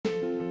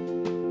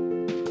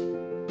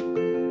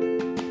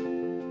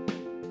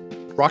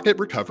Rocket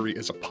Recovery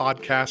is a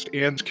podcast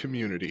and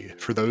community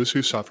for those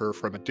who suffer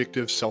from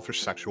addictive,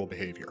 selfish sexual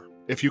behavior.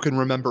 If you can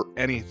remember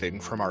anything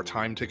from our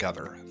time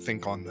together,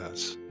 think on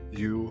this.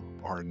 You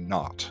are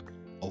not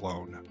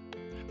alone.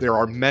 There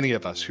are many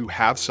of us who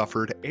have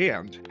suffered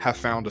and have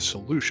found a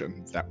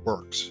solution that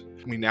works.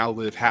 We now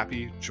live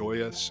happy,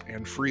 joyous,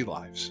 and free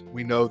lives.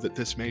 We know that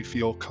this may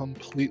feel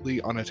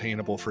completely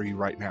unattainable for you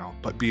right now,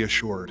 but be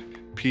assured,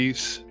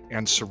 peace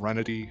and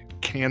serenity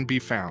can be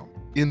found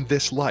in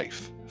this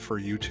life for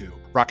you too.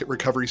 Rocket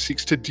Recovery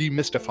seeks to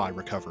demystify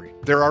recovery.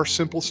 There are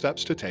simple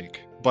steps to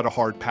take, but a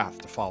hard path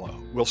to follow.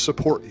 We'll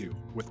support you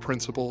with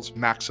principles,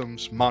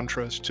 maxims,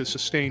 mantras to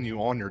sustain you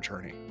on your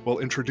journey. We'll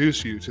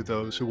introduce you to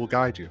those who will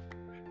guide you.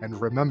 And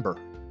remember,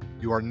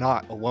 you are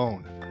not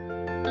alone.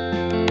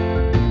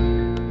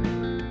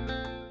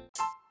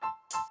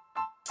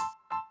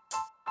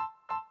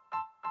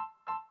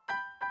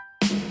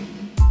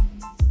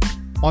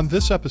 On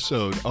this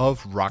episode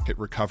of Rocket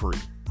Recovery,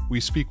 we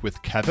speak with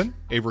Kevin,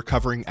 a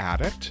recovering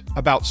addict,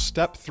 about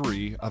Step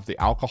 3 of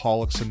the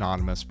Alcoholics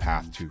Anonymous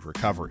path to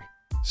recovery.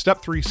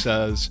 Step 3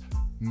 says,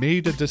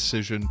 made a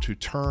decision to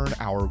turn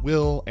our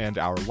will and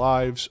our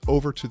lives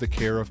over to the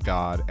care of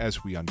God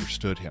as we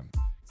understood Him.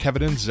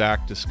 Kevin and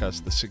Zach discuss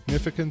the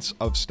significance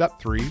of Step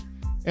 3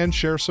 and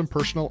share some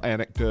personal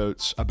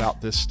anecdotes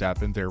about this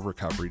step in their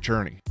recovery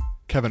journey.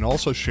 Kevin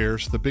also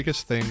shares the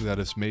biggest thing that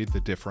has made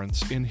the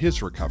difference in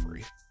his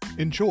recovery.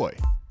 Enjoy.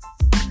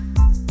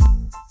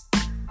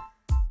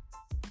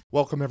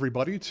 Welcome,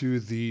 everybody,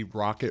 to the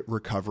Rocket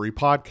Recovery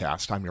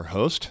Podcast. I'm your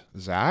host,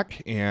 Zach,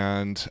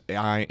 and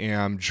I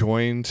am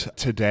joined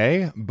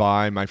today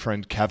by my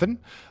friend Kevin,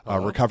 a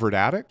recovered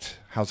addict.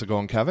 How's it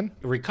going, Kevin?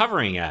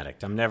 Recovering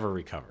addict. I'm never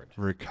recovered.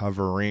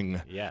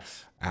 Recovering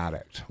Yes.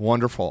 addict.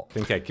 Wonderful. I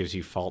think that gives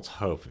you false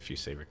hope if you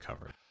say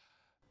recovered.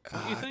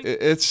 What do you think?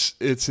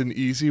 It's an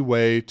easy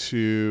way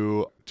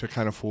to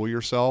kind of fool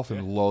yourself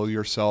and lull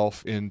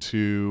yourself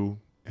into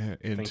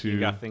Think you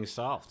got things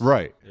solved.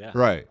 Right. Yeah.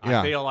 Right.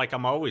 Yeah. I feel like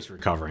I'm always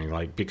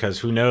recovering, because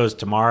who knows,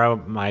 tomorrow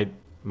my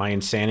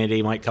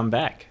insanity might come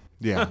back.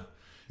 Yeah.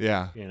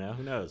 Yeah.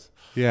 Who knows?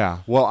 Yeah.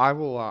 Well, I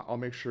will. I'll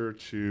make sure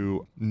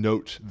to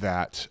note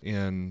that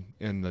in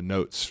the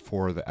notes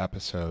for the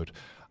episode.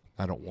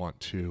 I don't want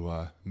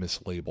to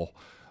mislabel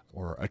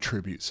or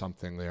attribute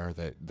something there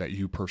that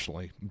you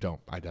personally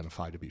don't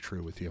identify to be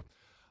true with you.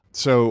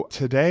 So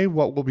today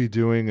what we'll be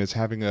doing is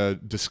having a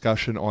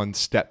discussion on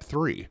Step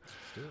 3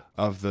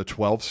 of the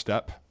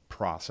 12-step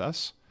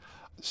process.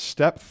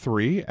 Step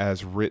 3,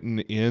 as written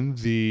in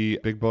the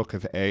Big Book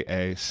of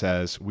AA,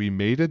 says, we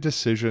made a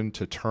decision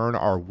to turn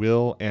our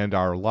will and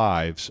our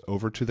lives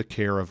over to the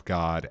care of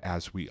God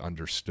as we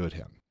understood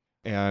Him.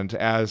 And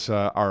as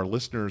our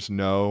listeners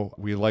know,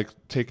 we like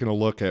taking a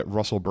look at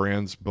Russell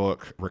Brand's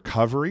book,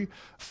 Recovery,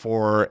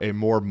 for a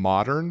more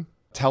modern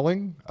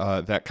telling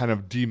that kind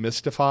of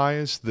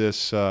demystifies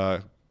this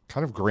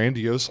kind of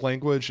grandiose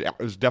language. It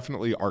was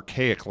definitely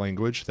archaic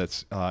language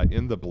that's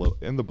in the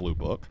blue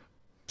book.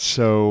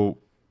 So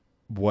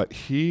what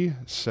he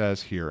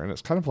says here, and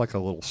it's kind of like a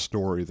little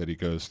story that he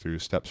goes through,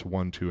 steps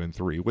 1, 2, and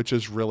 3, which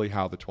is really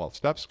how the 12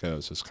 steps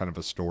goes, is kind of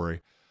a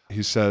story.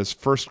 He says,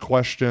 first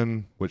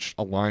question, which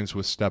aligns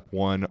with step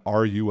 1,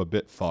 are you a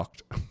bit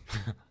fucked?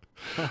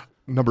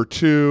 Number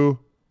 2,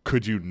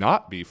 could you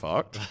not be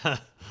fucked?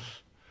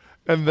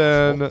 And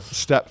then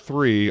step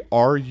 3,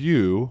 are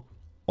you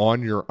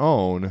on your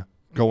own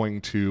going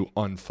to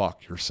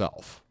unfuck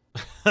yourself?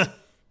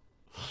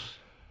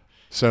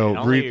 So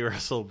only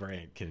Russell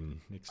Brand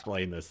can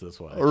explain this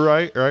way.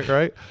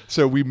 Right.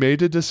 So we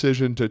made a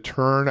decision to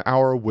turn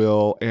our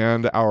will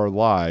and our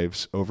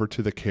lives over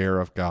to the care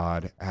of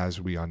God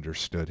as we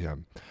understood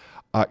Him.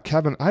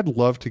 Kevin, I'd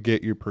love to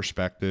get your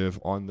perspective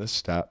on this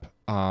step.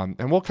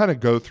 And we'll kind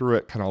of go through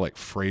it kind of like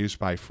phrase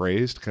by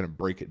phrase to kind of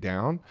break it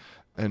down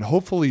and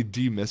hopefully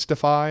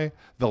demystify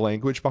the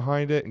language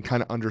behind it and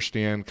kind of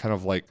understand kind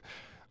of like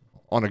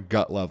on a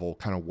gut level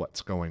kind of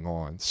what's going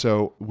on.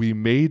 So we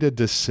made a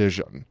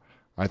decision,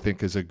 I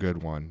think, is a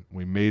good one.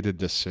 We made a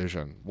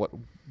decision.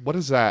 What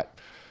is that?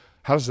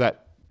 How does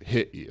that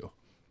hit you?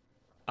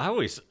 I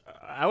was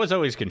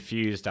always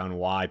confused on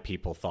why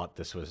people thought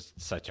this was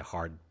such a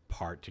hard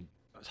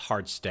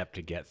step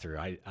to get through.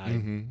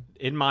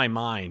 In my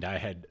mind,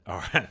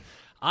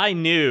 I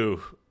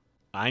knew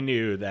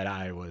that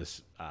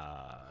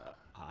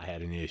I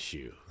had an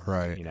issue.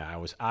 Right.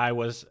 I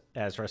was,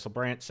 as Russell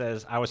Brand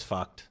says, I was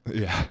fucked.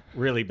 Yeah.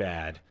 Really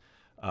bad.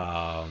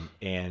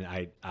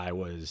 And I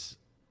was,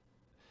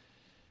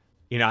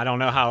 I don't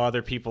know how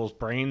other people's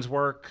brains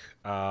work.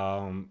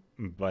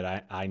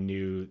 But I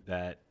knew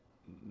that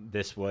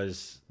this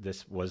was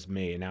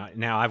me.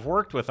 Now I've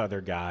worked with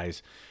other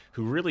guys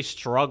who really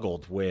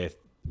struggled with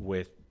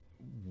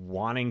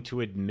wanting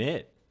to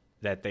admit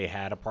that they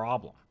had a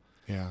problem.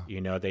 Yeah.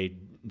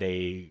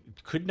 They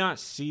could not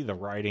see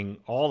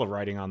all the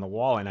writing on the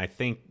wall. And I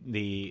think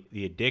the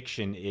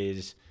addiction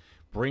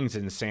brings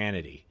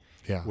insanity.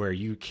 Yeah. Where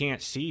you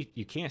can't see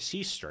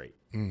straight.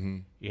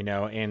 Mm-hmm.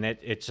 And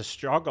it's a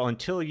struggle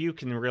until you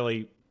can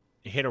really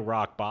hit a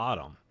rock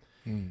bottom.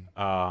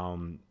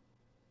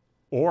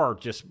 or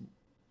just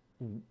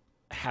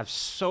have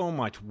so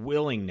much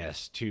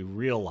willingness to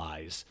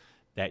realize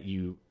that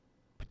you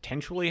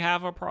potentially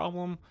have a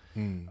problem.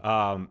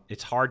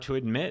 It's hard to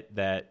admit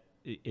that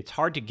it's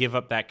hard to give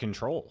up that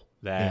control,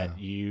 that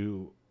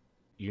you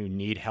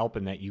need help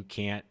and that you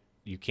can't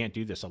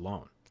do this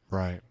alone.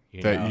 Right.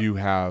 You That know? you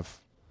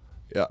have,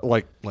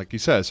 like he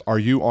says, are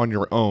you on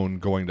your own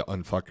going to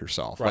unfuck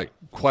yourself? Right. Like,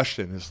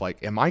 question is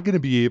like, am I going to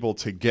be able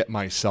to get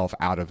myself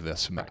out of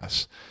this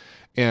mess?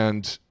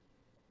 And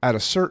at a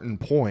certain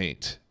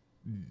point,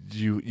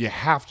 you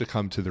have to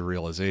come to the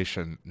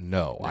realization,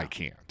 no, I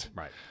can't.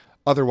 Right.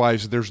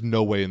 Otherwise, there's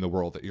no way in the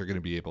world that you're going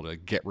to be able to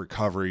get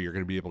recovery. You're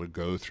going to be able to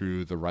go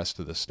through the rest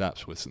of the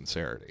steps with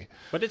sincerity.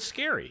 But it's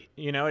scary.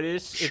 You know, it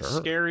is. Sure. It's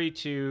scary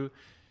to.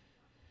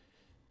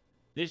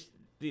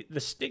 The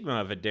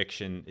stigma of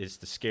addiction is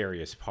the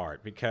scariest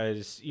part,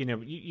 because, you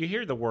know, you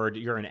hear the word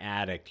you're an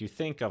addict, you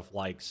think of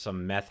like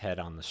some meth head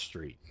on the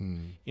street.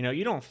 You know,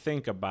 you don't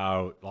think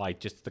about like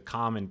just the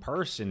common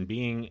person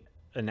being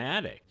an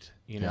addict.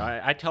 You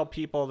know, I tell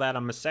people that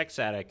I'm a sex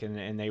addict,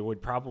 and they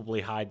would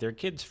probably hide their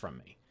kids from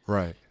me.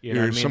 Right. You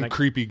know what I mean? Some Like,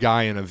 creepy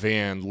guy in a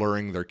van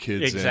luring their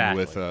kids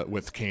Exactly. in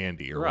with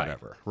candy or Right.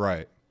 whatever.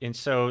 Right. and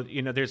so,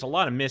 you know, there's a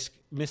lot of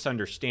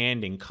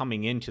misunderstanding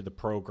coming into the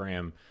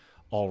program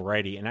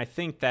already. And I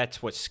think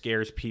that's what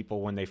scares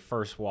people when they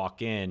first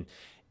walk in,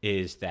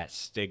 is that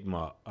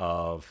stigma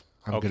of,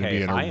 I'm going to okay, be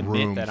if in a I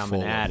room admit that I'm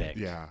full an of- addict,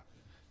 yeah.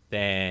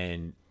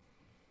 then,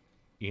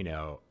 you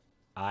know,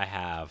 I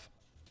have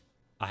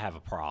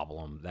a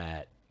problem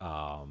that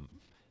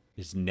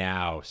is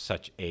now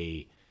such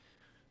a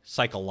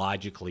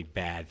psychologically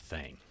bad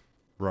thing.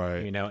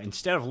 Right. You know,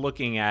 instead of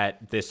looking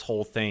at this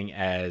whole thing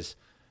as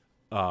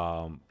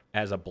a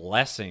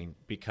blessing,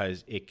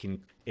 because it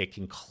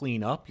can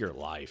clean up your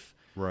life.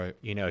 Right.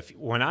 You know,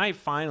 when I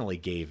finally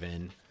gave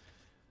in,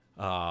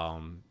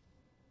 and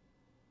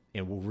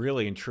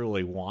really and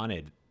truly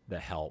wanted the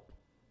help,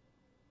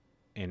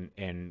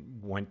 and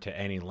went to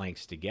any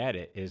lengths to get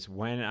it, is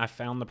when I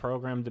found the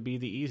program to be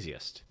the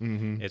easiest.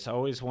 Mm-hmm. It's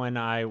always when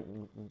I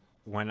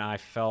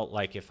felt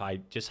like if I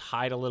just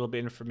hide a little bit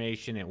of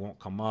information, it won't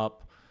come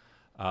up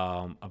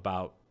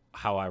about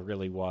how I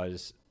really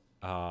was.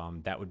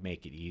 That would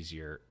make it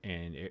easier,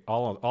 and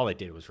all it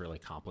did was really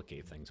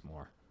complicate things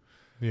more.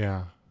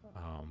 Yeah.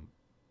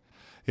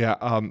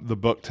 The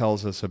book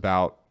tells us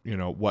about, you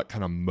know, what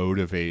kind of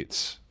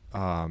motivates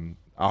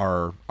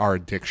our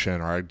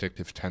addiction, our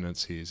addictive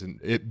tendencies, and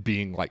it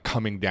being like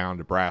coming down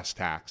to brass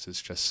tacks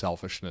is just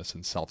selfishness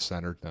and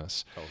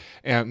self-centeredness. Totally.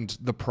 And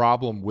the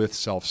problem with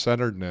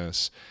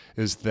self-centeredness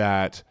is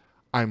that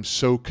I'm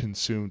so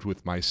consumed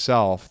with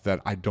myself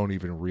that I don't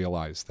even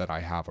realize that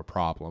I have a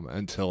problem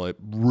until it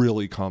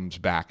really comes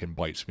back and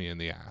bites me in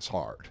the ass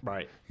hard.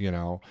 Right. You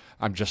know,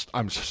 I'm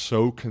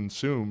so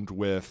consumed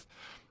with,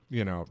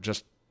 you know,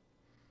 just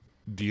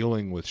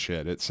dealing with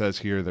shit. It says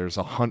here there's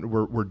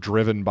we're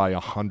driven by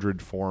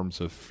 100 forms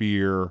of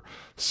fear,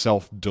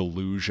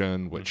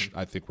 self-delusion, which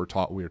I think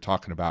we are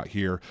talking about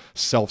here,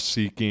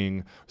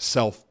 self-seeking,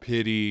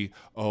 self-pity,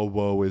 oh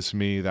woe is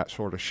me, that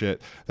sort of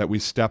shit, that we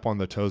step on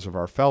the toes of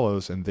our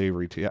fellows and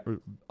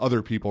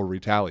other people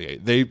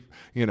retaliate. They,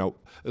 you know,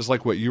 it's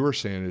like what you were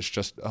saying, is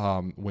just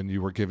when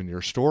you were giving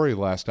your story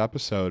last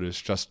episode,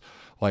 is just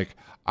like,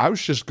 I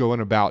was just going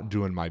about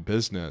doing my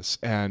business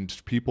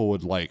and people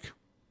would like,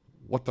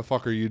 what the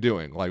fuck are you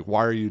doing? Like,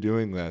 why are you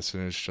doing this?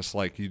 And it's just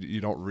like, you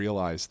don't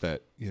realize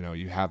that, you know,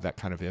 you have that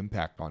kind of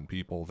impact on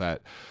people,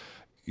 that,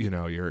 you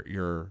know,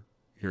 you're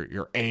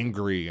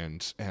angry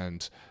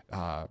and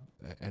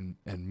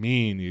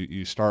mean.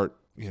 You start,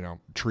 you know,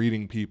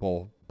 treating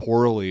people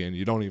poorly and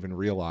you don't even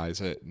realize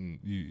it. And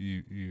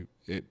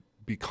it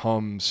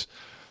becomes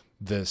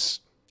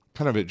this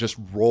kind of, it just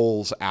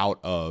rolls out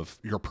of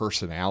your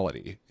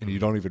personality and you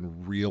don't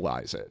even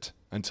realize it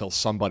until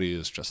somebody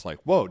is just like,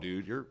 whoa,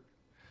 dude, you're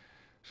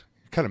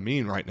kind of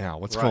mean right now.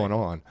 What's going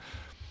on?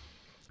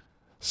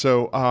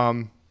 So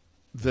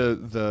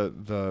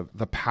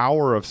the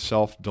power of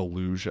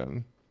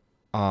self-delusion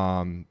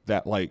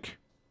that like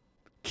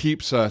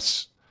keeps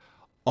us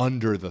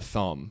under the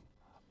thumb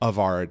of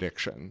our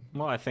addiction.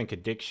 Well, I think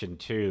addiction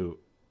too,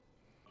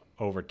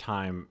 over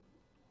time,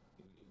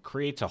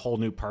 creates a whole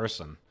new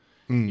person.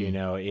 You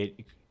know,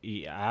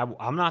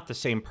 I'm not the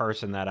same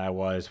person that I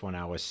was when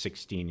I was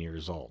 16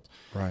 years old.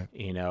 Right.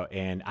 You know,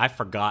 and I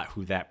forgot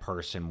who that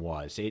person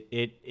was.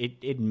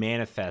 It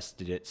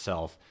manifested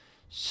itself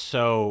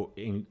so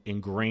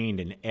ingrained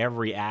in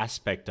every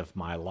aspect of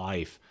my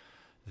life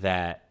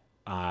that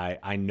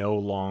I no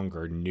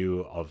longer knew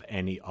of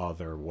any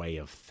other way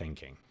of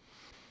thinking,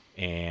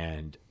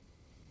 and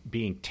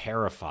being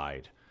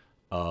terrified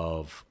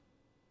of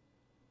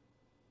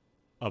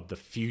the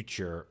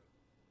future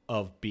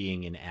of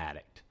being an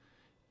addict,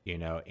 you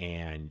know,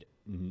 and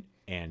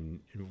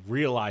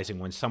realizing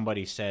when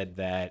somebody said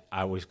that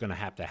I was going to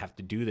have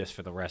to do this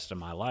for the rest of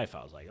my life,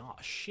 I was like, oh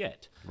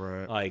shit.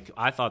 Right. Like,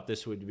 I thought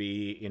this would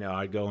be, you know,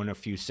 I'd go in a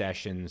few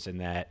sessions and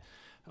that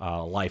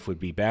life would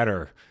be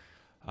better.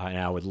 and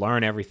I would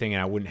learn everything,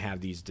 and I wouldn't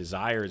have these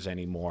desires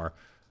anymore.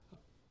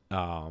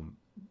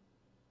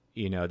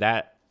 You know,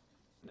 that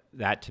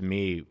to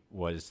me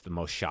was the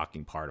most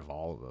shocking part of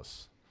all of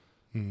this.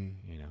 You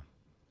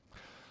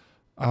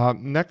know,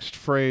 Next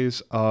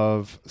phrase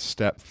of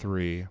step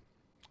 3,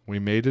 we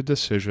made a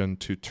decision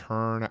to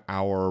turn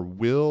our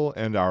will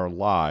and our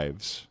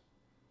lives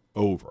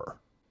over.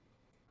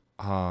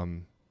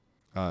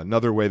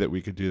 Another way that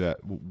we could do that,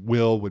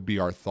 will would be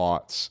our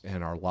thoughts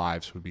and our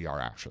lives would be our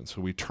actions.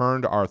 So we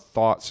turned our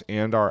thoughts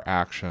and our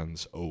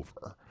actions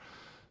over.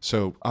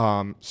 So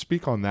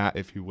speak on that,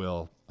 if you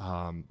will,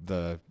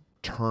 the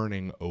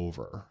turning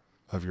over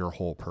of your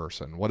whole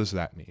person. What does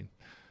that mean?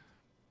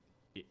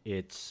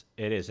 it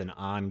is an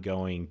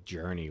ongoing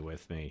journey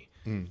with me.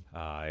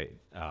 I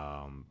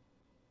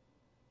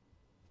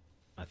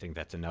think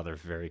that's another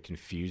very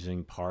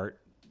confusing part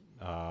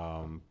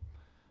of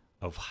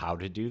how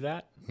to do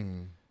that.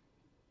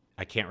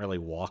 I can't really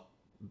walk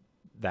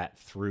that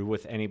through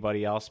with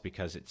anybody else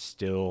because it's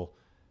still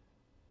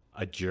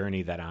a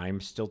journey that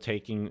I'm still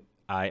taking.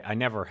 I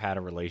never had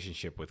a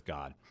relationship with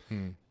God.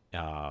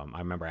 I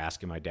remember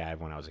asking my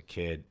dad when I was a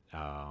kid,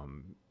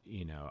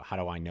 you know, how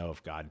do I know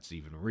if God's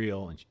even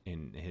real?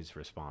 And his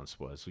response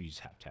was, well, you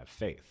just have to have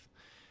faith.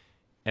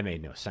 It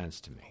made no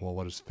sense to me. Well,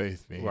 what does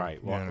faith mean?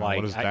 Right. Well, You know, like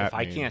what does that if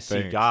I mean? can't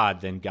see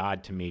God, then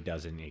God to me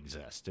doesn't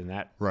exist. And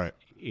that, Right.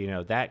 you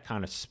know, that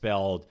kind of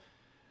spelled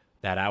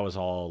that I was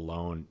all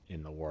alone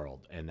in the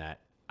world, and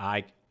that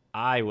I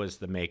was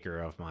the maker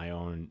of my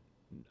own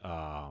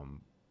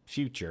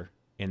future,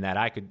 and that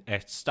I could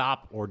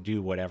stop or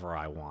do whatever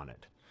I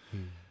wanted.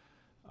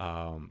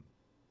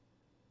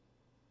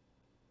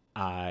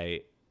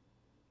 I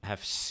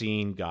have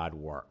seen God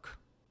work,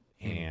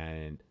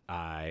 and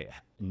I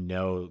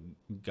know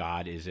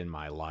God is in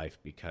my life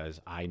because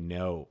I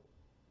know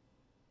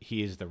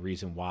He is the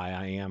reason why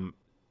I am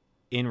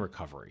in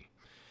recovery,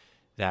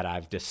 that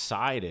I've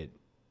decided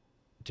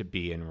to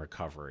be in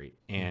recovery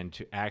and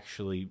to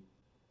actually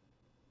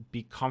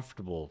be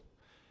comfortable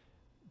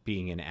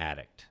being an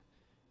addict,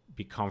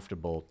 be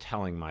comfortable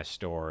telling my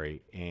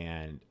story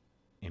and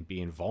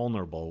being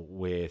vulnerable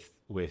with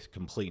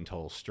complete and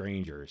total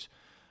strangers,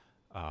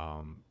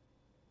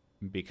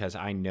 because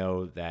I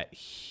know that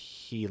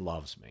He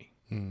loves me.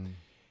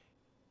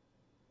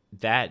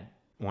 That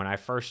when I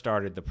first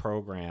started the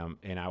program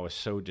and I was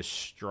so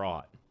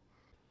distraught,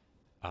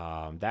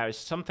 that was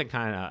something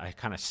I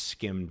kind of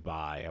skimmed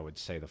by. I would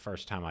say the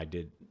first time I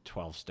did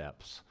 12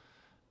 steps,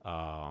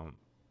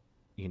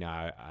 you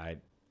know,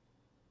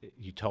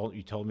 you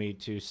told me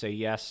to say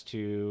yes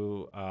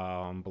to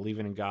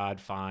believing in God.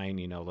 Fine,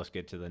 you know, let's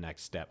get to the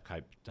next step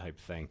type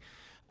thing.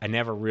 I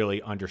never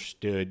really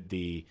understood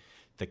the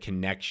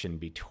connection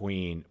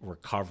between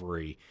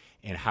recovery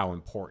and how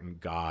important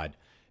God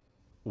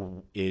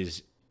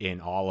is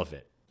in all of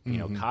it. You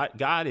know,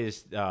 God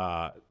is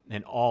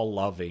an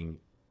all-loving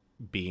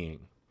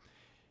being.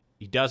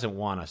 He doesn't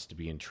want us to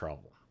be in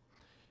trouble.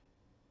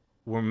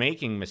 We're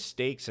making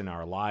mistakes in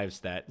our lives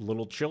that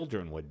little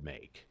children would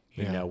make.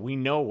 You know, we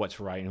know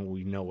what's right and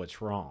we know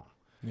what's wrong.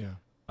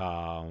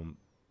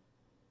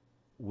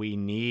 We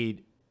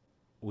need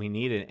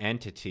an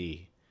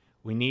entity.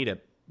 We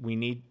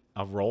need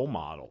a role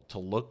model to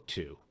look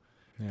to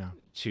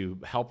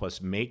help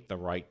us make the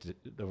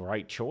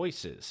right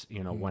choices.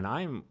 You know, when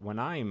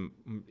I'm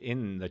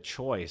in the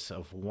choice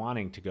of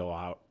wanting to go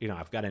out, you know,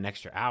 I've got an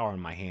extra hour on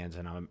my hands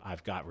and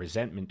I've got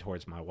resentment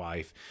towards my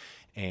wife,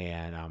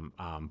 and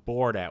I'm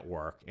bored at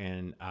work,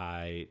 and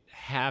I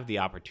have the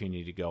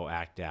opportunity to go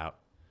act out.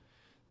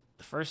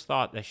 The first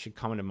thought that should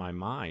come into my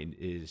mind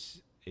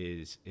is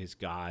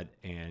God,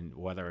 and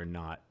whether or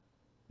not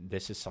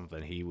this is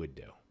something He would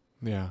do.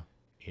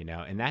 You know,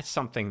 and that's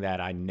something that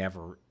I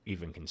never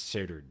even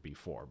considered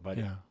before. But,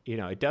 you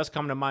know, it does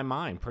come to my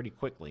mind pretty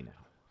quickly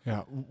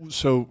now.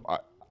 So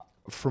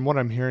from what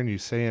I'm hearing you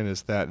saying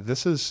is that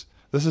this is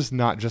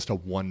not just a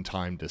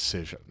one-time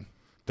decision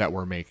that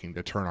we're making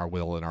to turn our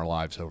will and our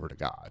lives over to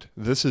God.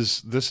 This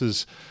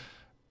is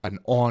an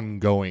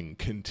ongoing,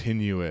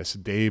 continuous,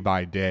 day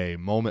by day,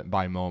 moment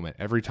by moment,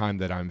 every time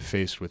that I'm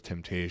faced with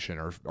temptation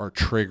or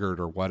triggered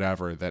or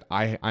whatever, that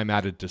I'm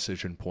at a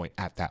decision point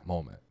at that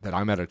moment, that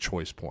I'm at a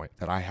choice point,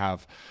 that I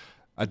have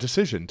a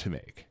decision to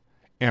make.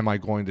 Am I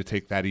going to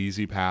take that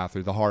easy path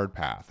or the hard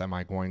path? Am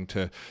I going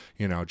to,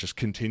 you know, just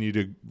continue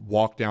to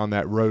walk down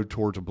that road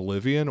towards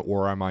oblivion,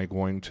 or am I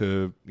going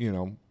to, you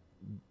know,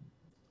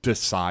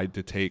 decide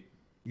to take,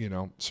 you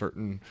know,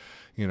 certain,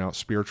 you know,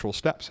 spiritual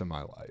steps in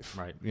my life?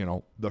 Right. You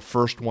know, the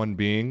first one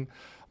being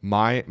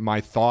my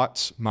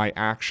thoughts, my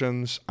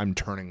actions, I'm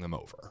turning them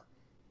over.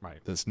 Right.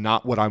 That's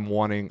not what I'm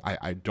wanting.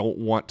 I don't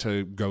want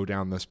to go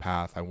down this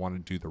path. I want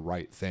to do the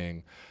right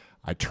thing.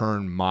 I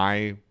turn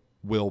my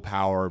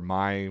willpower,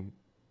 my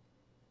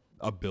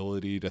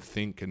ability to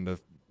think and to,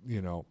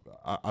 you know,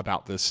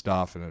 about this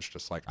stuff, and it's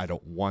just like, I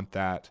don't want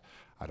that.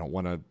 I don't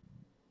want to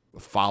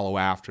follow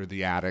after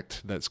the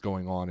addict that's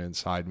going on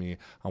inside me.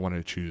 I want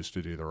to choose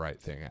to do the right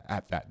thing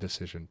at that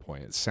decision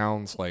point. It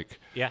sounds like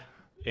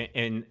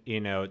and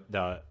you know,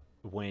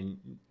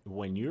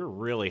 when you're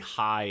really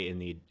high in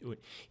the,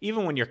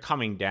 even when you're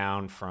coming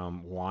down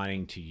from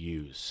wanting to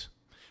use,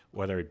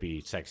 whether it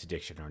be sex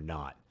addiction or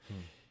not,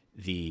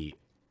 the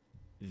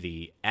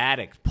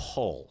addict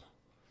pull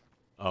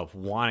of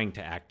wanting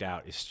to act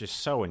out is just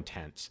so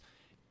intense,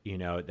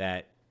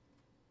 that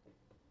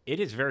it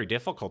is very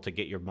difficult to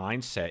get your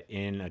mindset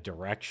in a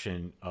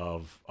direction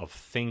of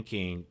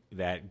thinking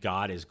that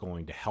God is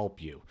going to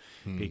help you.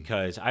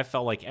 Because I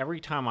felt like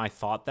every time I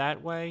thought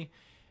that way,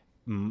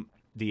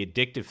 the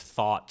addictive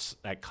thoughts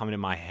that come into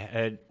my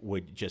head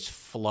would just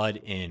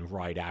flood in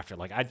right after.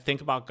 Like, I'd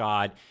think about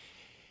God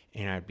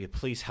and I'd be,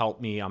 please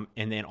help me. And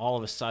then all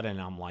of a sudden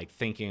I'm like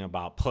thinking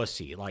about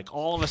pussy. Like,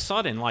 all of a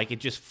sudden, like, it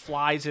just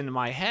flies into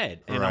my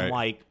head. And Right. I'm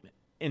like,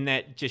 and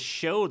that just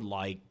showed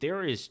like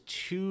there is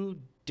two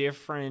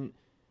different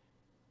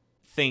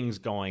things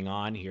going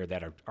on here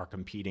that are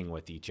competing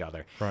with each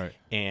other. Right.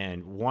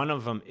 And one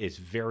of them is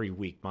very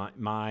weak.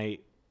 My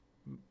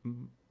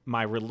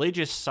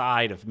religious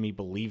side of me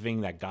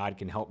believing that God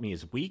can help me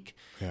is weak.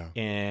 Yeah.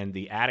 And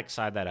the addict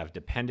side that I've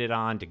depended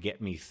on to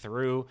get me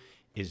through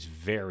is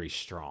very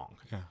strong.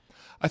 Yeah.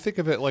 I think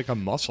of it like a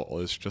muscle.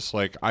 It's just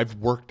like I've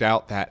worked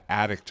out that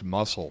addict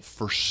muscle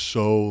for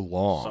so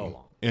long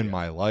in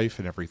my life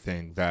and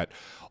everything that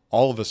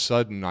all of a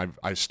sudden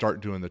I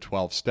start doing the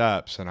 12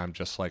 steps and I'm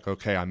just like,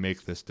 okay, I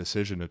make this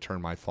decision to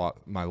turn my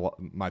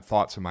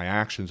thoughts and my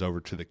actions over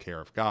to the care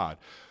of God.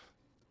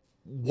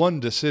 One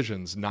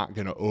decision's not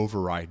going to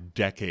override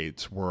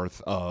decades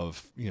worth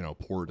of,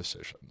 poor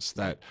decisions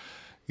that,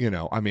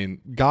 I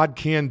mean, God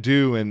can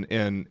do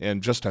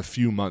in just a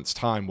few months'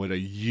 time what a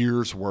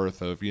year's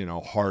worth of,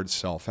 hard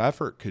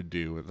self-effort could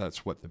do.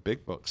 That's what the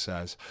big book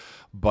says.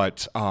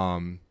 But,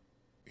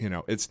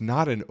 it's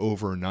not an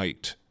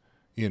overnight,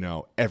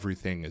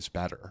 everything is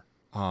better.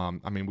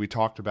 I mean, we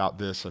talked about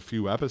this a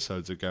few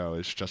episodes ago.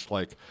 It's just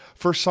like,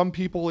 for some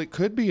people, it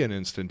could be an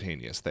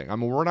instantaneous thing. I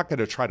mean, we're not going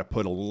to try to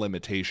put a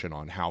limitation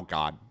on how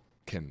God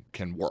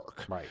can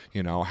work, Right.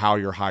 How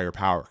your higher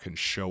power can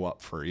show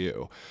up for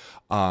you.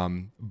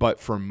 But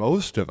for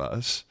most of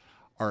us,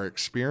 our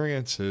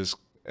experience is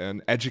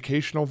an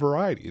educational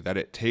variety, that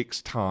it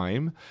takes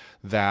time,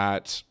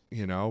 that,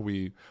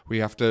 we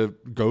have to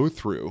go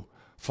through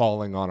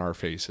falling on our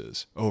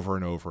faces over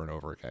and over and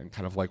over again,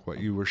 kind of like what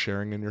you were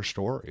sharing in your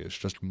story. It's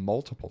just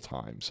multiple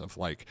times of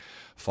like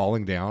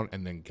falling down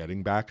and then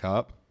getting back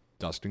up,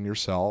 dusting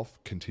yourself,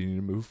 continuing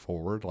to move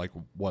forward. Like,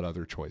 what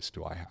other choice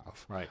do I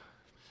have? Right.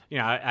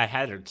 I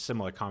had a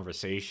similar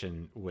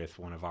conversation with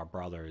one of our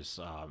brothers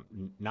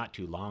not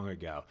too long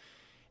ago,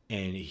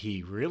 and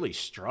he really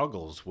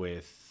struggles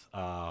with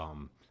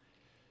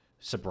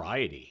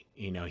sobriety.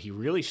 He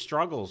really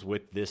struggles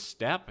with this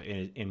step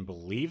in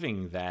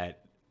believing that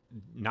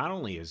not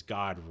only is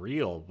God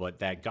real, but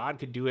that God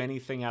could do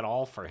anything at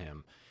all for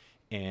him.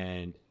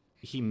 And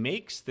he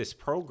makes this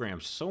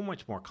program so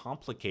much more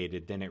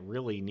complicated than it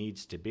really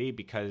needs to be,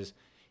 because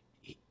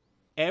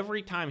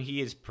every time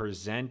he is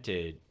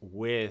presented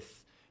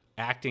with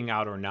acting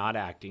out or not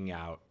acting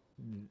out,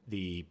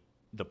 the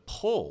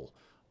pull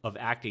of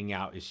acting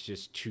out is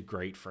just too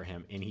great for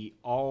him. And he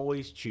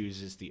always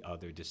chooses the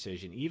other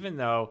decision, even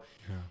though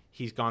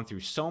he's gone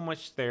through so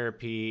much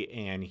therapy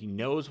and he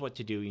knows what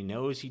to do. He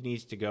knows he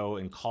needs to go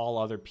and call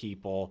other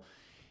people.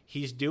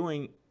 He's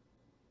doing,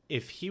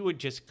 if he would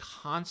just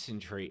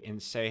concentrate and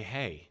say,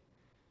 hey,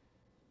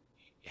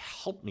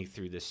 help me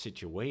through this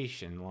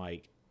situation,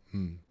 like,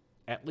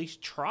 at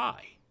least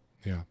try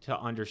to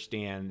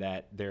understand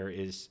that there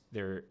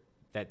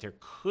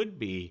could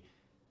be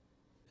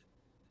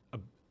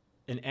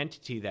an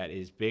entity that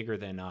is bigger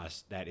than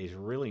us, that is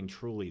really and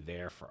truly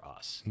there for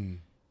us.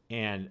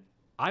 And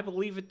I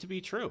believe it to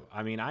be true.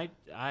 I mean,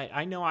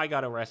 I know I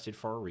got arrested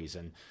for a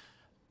reason,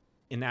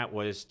 and that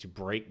was to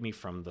break me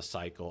from the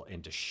cycle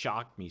and to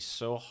shock me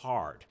so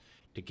hard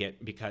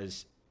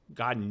because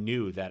God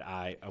knew that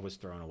I was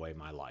throwing away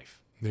my life.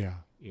 Yeah.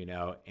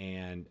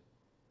 And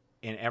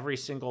every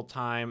single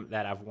time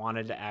that I've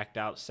wanted to act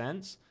out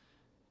since,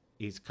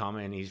 he's come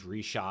and he's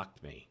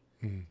re-shocked me.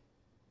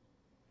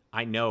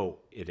 I know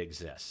it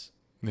exists.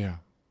 Yeah.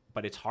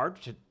 But it's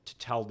hard to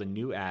tell the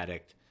new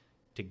addict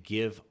to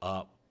give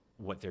up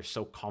what they're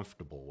so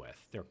comfortable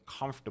with. They're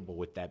comfortable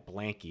with that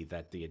blankie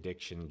that the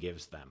addiction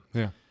gives them.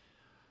 Yeah.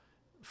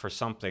 For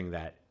something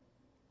that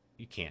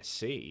you can't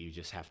see, you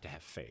just have to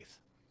have faith.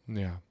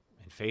 Yeah.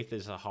 And faith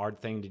is a hard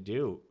thing to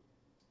do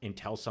and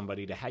tell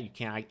somebody to have.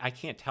 I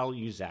can't tell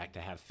you, Zach, to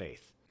have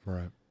faith.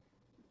 Right.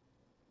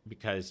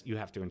 Because you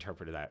have to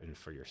interpret that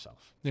for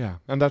yourself. Yeah,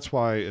 and that's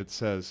why it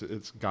says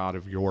it's God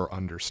of your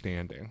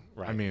understanding.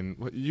 Right. I mean,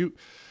 you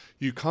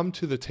come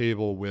to the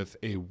table with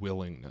a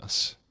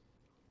willingness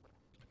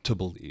to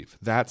believe.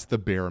 That's the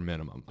bare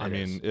minimum.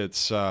 It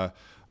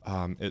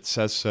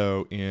says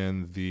so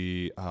in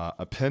the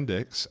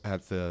appendix,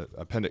 at the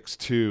appendix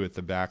 2 at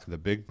the back of the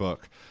big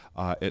book.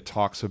 It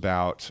talks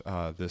about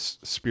this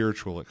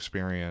spiritual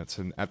experience,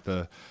 and at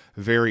the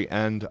very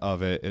end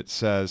of it, it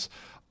says,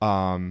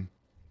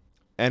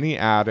 any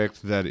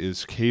addict that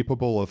is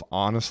capable of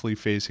honestly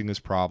facing his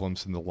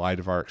problems in the light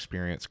of our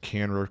experience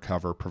can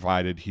recover,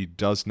 provided he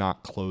does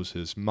not close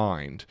his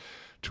mind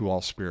to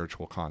all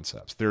spiritual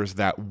concepts. There's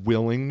that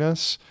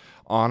willingness,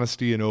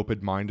 honesty, and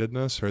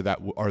open-mindedness are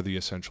the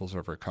essentials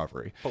of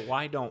recovery. But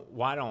why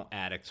don't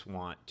addicts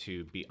want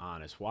to be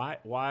honest?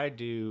 Why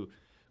do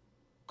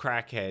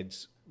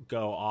crackheads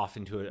go off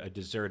into a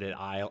deserted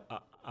aisle,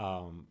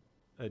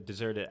 a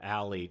deserted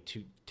alley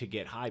to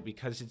get high?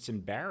 Because it's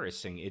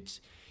embarrassing.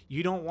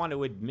 You don't want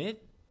to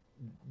admit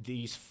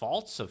these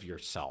faults of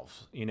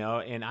yourself, and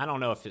I don't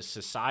know if it's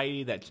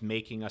society that's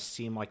making us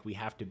seem like we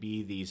have to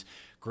be these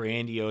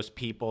grandiose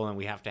people and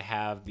we have to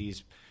have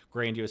these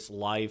grandiose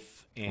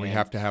life, and we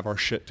have to have our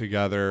shit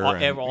together, all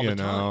and, the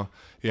time.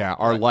 Yeah,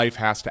 our life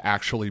has to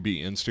actually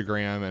be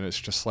Instagram, and it's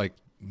just like,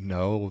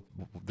 no,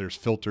 there's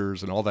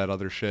filters and all that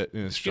other shit,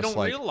 and it's you just don't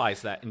like,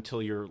 realize that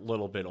until you're a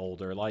little bit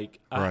older. Like,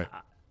 right.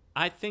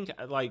 I think,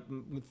 like,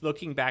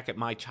 looking back at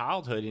my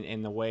childhood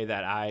and the way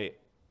that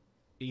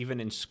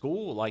even in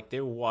school, like,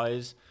 there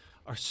was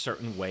a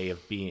certain way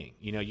of being.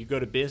 You go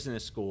to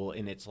business school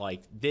and it's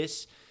like,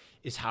 this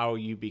is how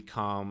you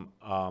become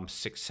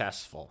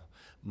successful.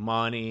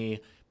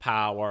 Money,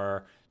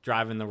 power,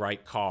 driving the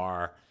right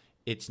car.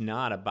 It's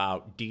not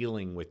about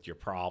dealing with your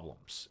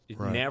problems.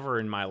 Right. Never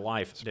in my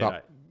life did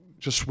I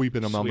just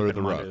sweeping them under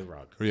the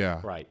rug.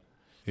 Yeah. Right.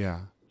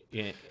 Yeah.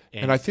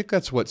 And I think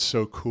that's what's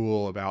so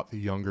cool about the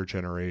younger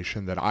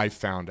generation that I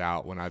found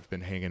out when I've been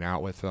hanging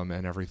out with them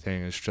and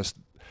everything, is just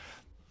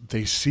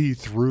they see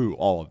through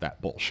all of that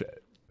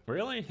bullshit.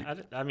 Really?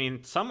 I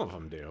mean, some of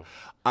them do.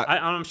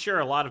 I'm sure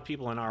a lot of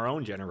people in our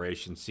own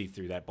generation see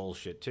through that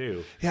bullshit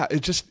too. Yeah,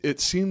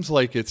 it seems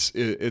like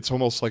it's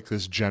almost like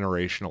this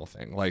generational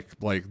thing.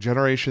 Like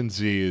Generation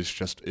Z is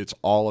just, it's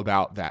all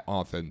about that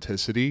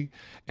authenticity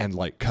and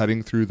like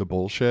cutting through the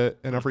bullshit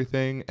and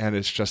everything. And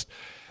it's just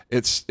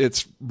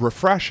it's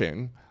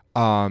refreshing,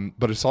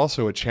 but it's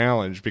also a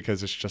challenge,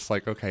 because it's just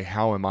like, okay,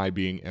 how am I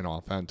being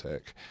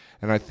inauthentic?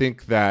 And I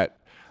think that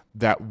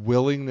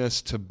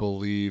willingness to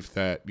believe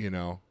that,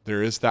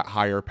 there is that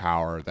higher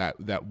power,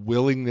 that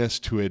willingness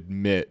to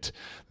admit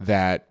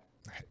that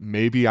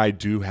maybe I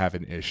do have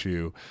an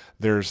issue.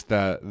 There's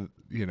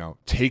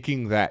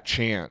taking that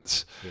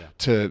chance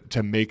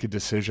to make a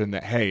decision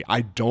that, hey,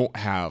 I don't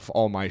have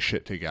all my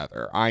shit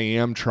together. I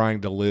am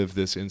trying to live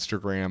this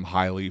Instagram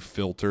highly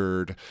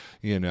filtered,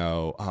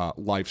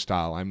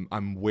 lifestyle.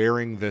 I'm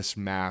wearing this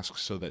mask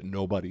so that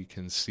nobody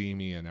can see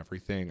me and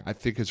everything. I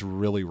think it's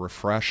really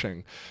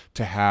refreshing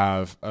to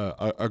have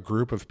a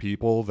group of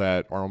people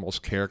that are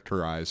almost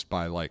characterized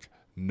by like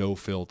no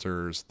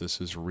filters.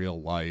 This is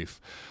real life.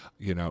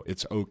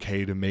 It's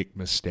okay to make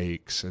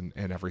mistakes and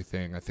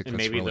everything. I think and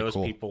that's maybe really those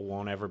cool. people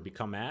won't ever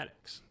become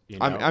addicts.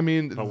 I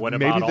mean, but what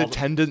maybe about the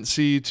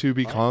tendency to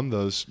become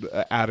those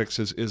addicts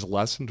is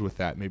lessened with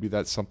that. Maybe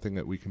that's something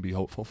that we can be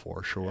hopeful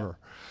for. Sure.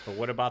 Yeah. But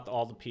what about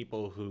all the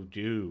people who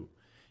do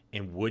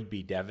and would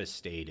be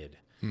devastated?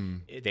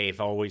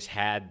 They've always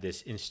had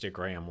this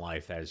Instagram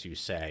life, as you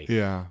say.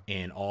 Yeah.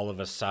 And all of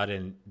a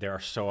sudden they're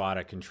so out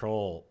of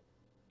control,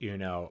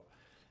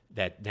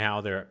 that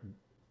now they're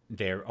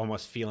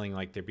almost feeling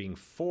like they're being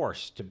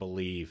forced to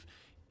believe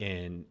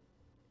in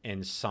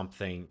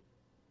something,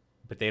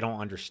 but they don't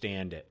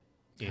understand it,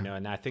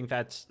 and I think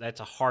that's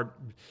a hard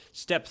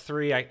step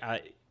 3.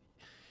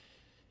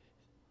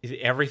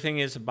 Everything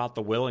is about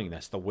the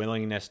willingness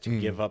to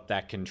give up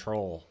that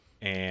control,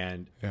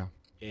 and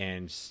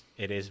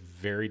it is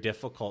very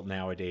difficult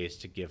nowadays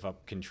to give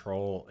up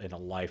control in a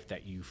life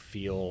that you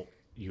feel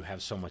you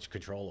have so much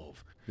control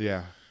over.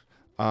 Yeah.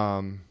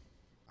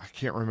 I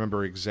can't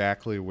remember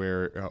exactly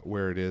where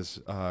it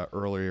is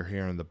earlier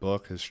here in the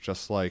book. It's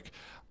just like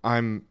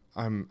I'm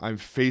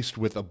faced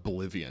with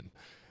oblivion,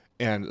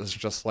 and it's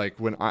just like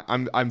when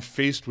I'm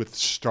faced with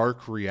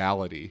stark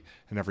reality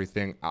and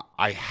everything.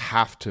 I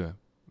have to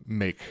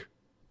make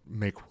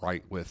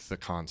right with the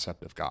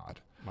concept of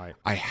God. Right.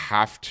 I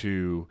have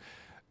to.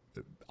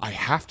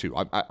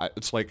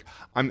 It's like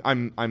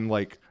I'm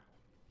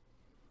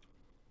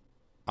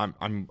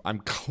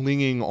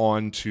clinging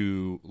on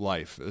to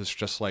life. It's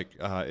just like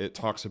it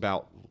talks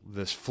about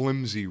this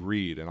flimsy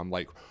reed, and I'm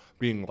like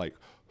being like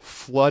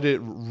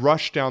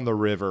rushed down the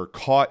river,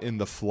 caught in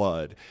the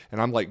flood,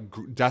 and I'm like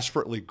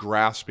desperately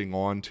grasping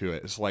onto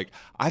it. It's like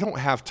I don't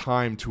have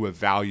time to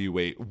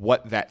evaluate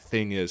what that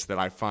thing is that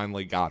I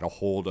finally got a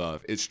hold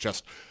of. It's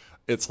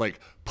like,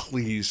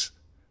 please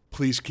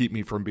keep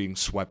me from being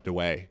swept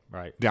away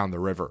down the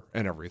river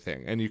and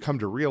everything. And you come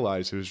to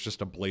realize it was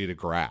just a blade of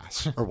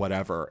grass or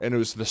whatever. And it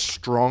was the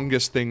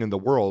strongest thing in the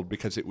world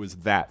because it was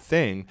that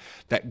thing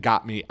that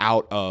got me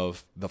out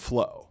of the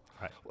flow.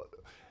 Right.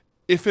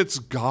 If it's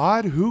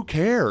God, who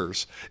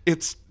cares?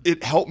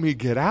 It helped me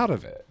get out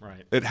of it.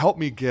 Right. It helped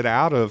me get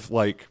out of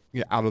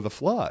out of the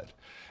flood.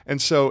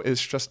 And so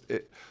it's just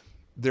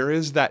there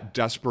is that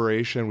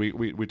desperation.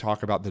 We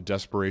talk about the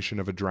desperation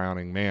of a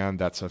drowning man.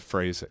 That's a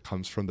phrase that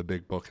comes from the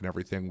big book and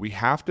everything. We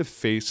have to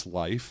face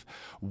life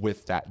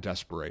with that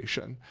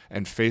desperation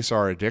and face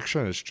our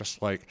addiction. It's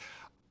just like,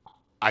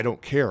 I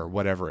don't care,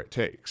 whatever it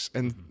takes.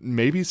 And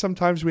maybe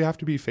sometimes we have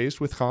to be faced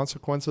with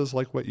consequences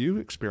like what you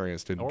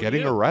experienced and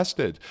getting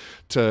arrested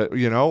to,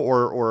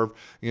 or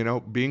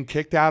being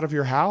kicked out of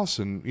your house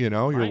and,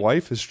 your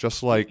wife is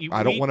just like,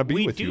 I don't want to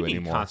be with you anymore. We do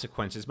need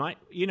consequences.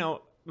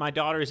 My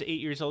daughter is 8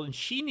 years old and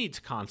she needs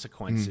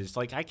consequences.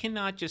 Like, I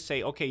cannot just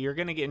say, okay, you're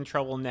going to get in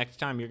trouble next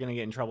time. You're going to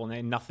get in trouble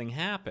and nothing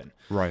happened.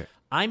 Right.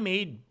 I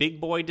made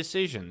big boy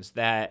decisions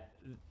that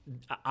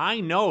I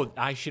know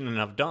I shouldn't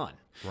have done.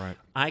 Right.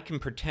 I can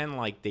pretend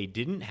like they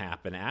didn't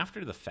happen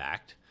after the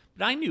fact,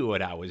 but I knew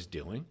what I was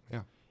doing.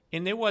 Yeah.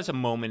 And there was a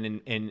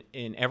moment in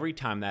every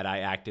time that I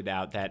acted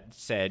out that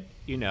said,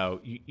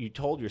 you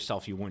told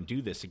yourself you wouldn't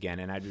do this again,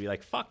 and I'd be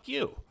like, fuck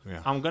you.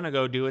 Yeah. I'm going to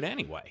go do it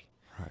anyway.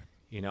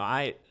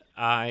 Right.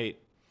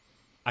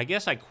 I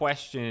guess I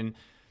question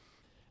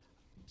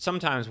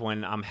sometimes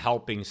when I'm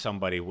helping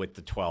somebody with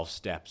the 12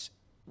 steps,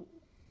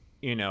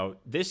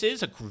 this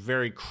is a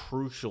very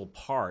crucial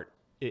part.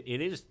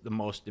 It is the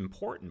most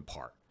important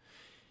part,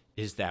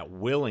 is that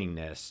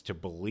willingness to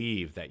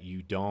believe that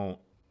you don't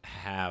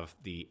have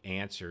the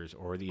answers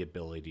or the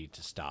ability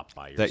to stop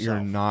by yourself. That you're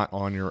not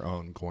on your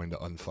own going to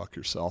unfuck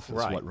yourself is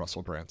what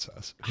Russell Brand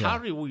says. How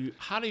do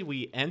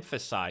we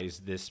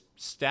emphasize this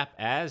step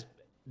as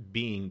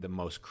being the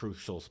most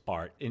crucial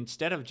part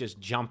instead of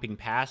just jumping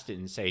past it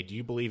and say, do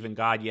you believe in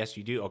God? Yes,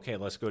 you do. Okay,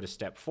 let's go to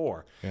step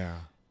 4. Yeah.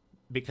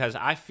 Because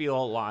I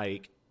feel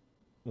like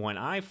when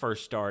I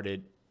first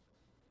started,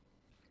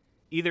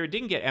 either it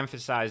didn't get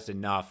emphasized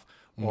enough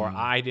or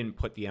I didn't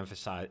put the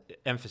emphasis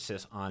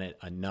on it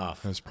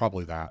enough. It's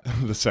probably that,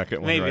 the second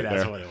one. Maybe right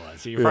that's there. what it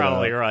was. You're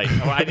probably right.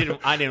 Well,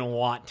 I didn't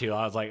want to.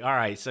 I was like, all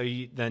right, so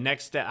the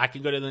next step, I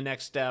can go to the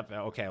next step.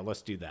 Okay,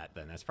 let's do that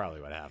then. That's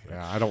probably what happened.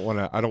 Yeah, I don't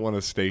want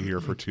to stay here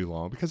for too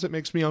long because it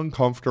makes me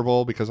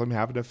uncomfortable because I'm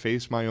having to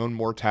face my own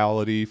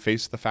mortality,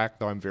 face the fact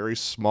that I'm very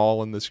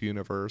small in this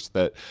universe,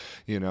 that,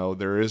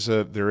 there is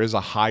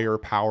a higher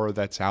power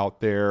that's out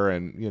there,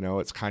 and,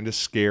 it's kind of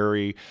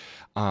scary.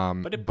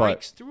 But it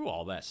breaks through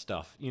all that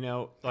stuff,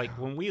 like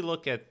when we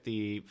look at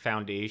the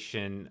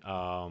foundation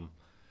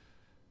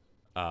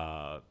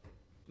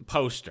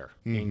poster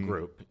in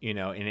group,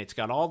 and it's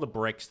got all the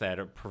bricks that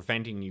are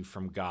preventing you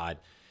from God.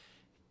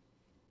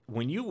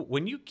 When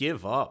you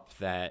give up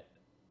that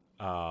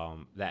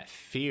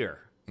fear,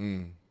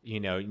 and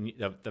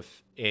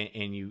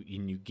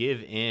you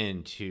give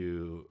in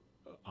to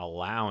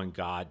allowing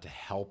God to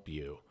help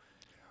you.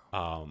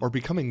 Or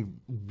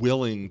becoming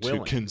willing to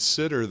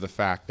consider the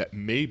fact that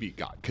maybe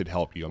God could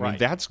help you. I mean,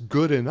 that's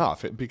good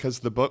enough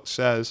because the book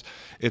says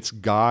it's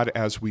God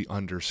as we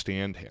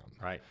understand him.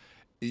 Right.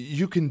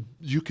 You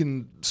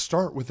can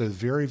start with a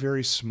very,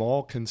 very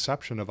small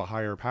conception of a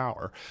higher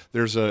power.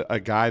 There's a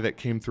guy that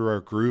came through our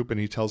group, and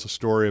he tells a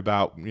story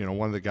about,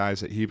 one of the guys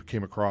that he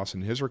came across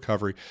in his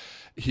recovery.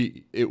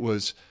 It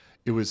was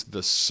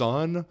the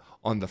sun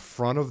on the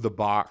front of the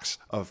box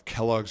of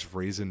Kellogg's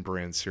Raisin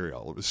Bran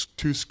cereal. It was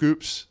 2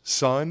 scoops,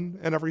 sun,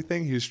 and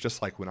everything. He's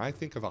just like, when I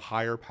think of a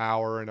higher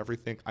power and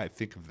everything, I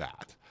think of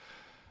that.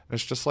 And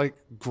it's just like,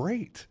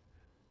 great.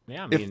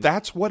 Yeah, I mean, if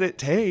that's what it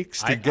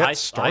takes to get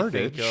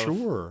started,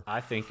 sure.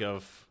 I think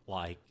of,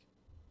 like,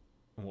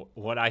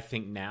 what I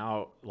think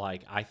now,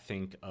 like, I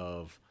think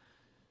of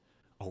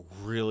a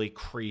really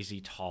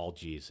crazy tall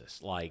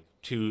Jesus, like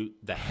to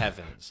the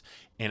heavens.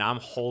 And I'm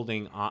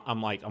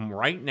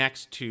right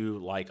next to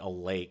like a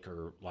lake,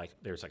 or like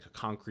there's like a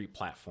concrete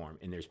platform,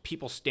 and there's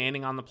people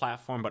standing on the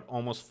platform, but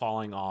almost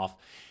falling off.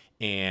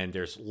 And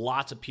there's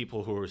lots of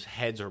people whose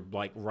heads are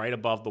like right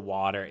above the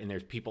water, and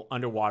there's people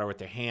underwater with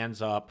their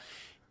hands up.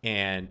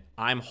 And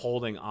I'm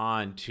holding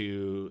on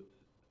to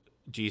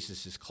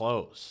Jesus's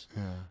clothes,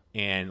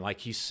 and like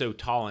he's so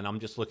tall, and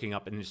I'm just looking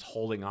up and just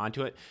holding on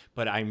to it.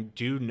 But I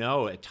do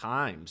know at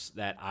times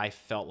that I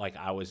felt like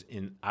I was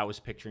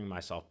picturing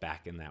myself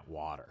back in that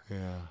water,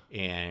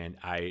 and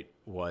I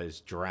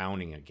was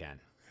drowning again,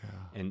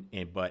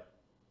 but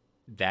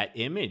that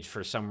image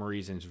for some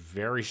reason is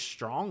very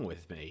strong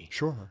with me.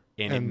 Sure.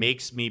 And it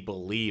makes me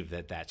believe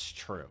that that's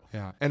true.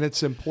 Yeah. And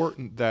it's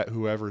important that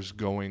whoever's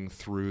going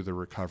through the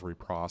recovery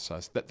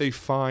process, that they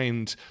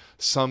find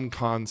some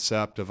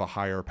concept of a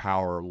higher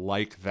power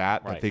like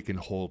that they can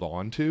hold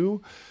on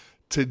to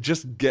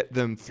just get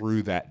them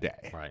through that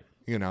day. Right.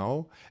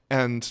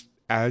 And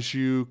as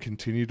you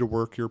continue to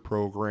work your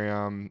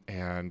program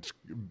and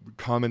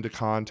come into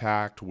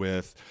contact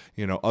with,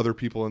 other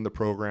people in the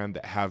program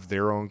that have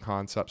their own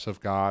concepts of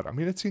God, I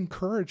mean, it's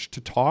encouraged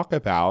to talk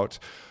about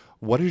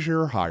what does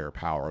your higher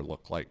power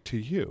look like to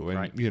you?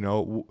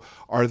 And,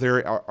 are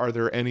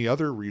there any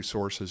other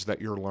resources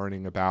that you're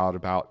learning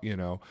about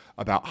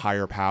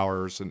higher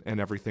powers and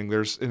everything?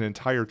 There's an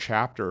entire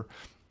chapter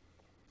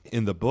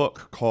in the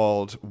book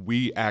called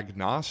We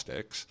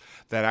Agnostics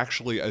that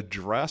actually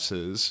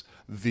addresses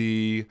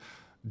the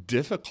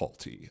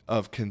difficulty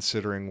of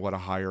considering what a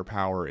higher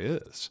power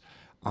is.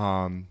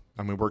 I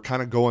I mean, we're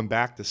kind of going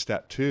back to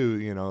step 2,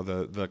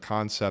 the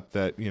concept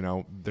that,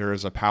 there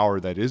is a power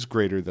that is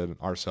greater than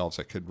ourselves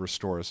that could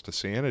restore us to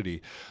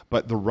sanity.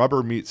 But the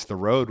rubber meets the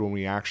road when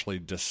we actually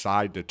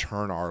decide to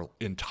turn our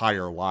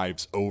entire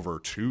lives over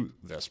to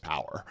this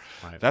power.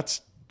 Right.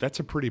 That's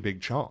a pretty big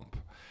jump.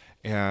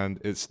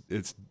 And it's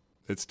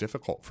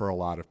difficult for a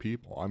lot of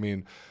people. I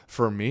mean,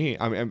 for me,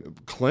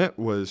 Clint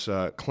was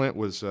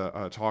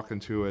talking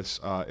to us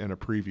in a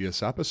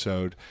previous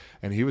episode,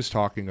 and he was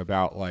talking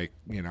about, like,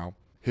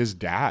 his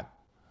dad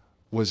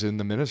was in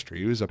the ministry.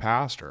 He was a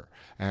pastor,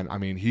 and I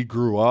mean, he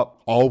grew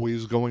up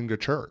always going to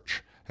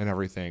church and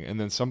everything. And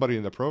then somebody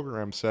in the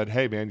program said,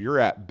 "Hey, man, you're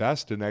at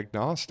best an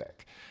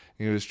agnostic."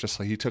 And he was just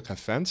like, he took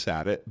offense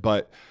at it,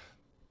 but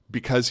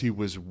because he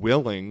was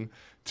willing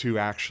to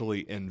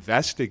actually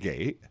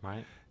investigate.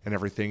 Right. And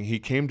everything, he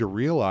came to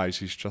realize,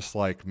 he's just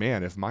like,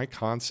 man, if my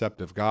concept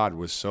of God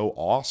was so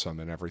awesome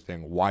and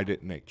everything, why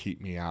didn't it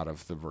keep me out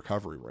of the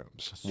recovery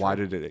rooms? Why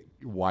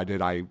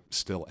did I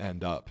still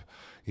end up,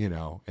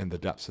 in the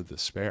depths of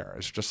despair?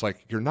 It's just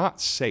like, you're not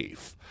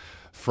safe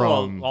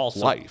from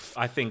life.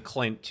 I think,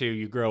 Clint, too,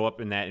 you grow up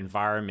in that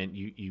environment,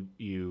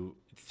 you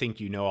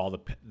think you know all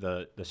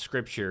the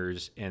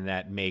scriptures, and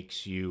that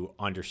makes you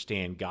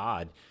understand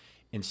God,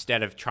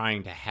 instead of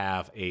trying to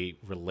have a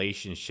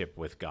relationship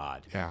with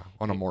God. Yeah,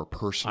 on a more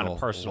personal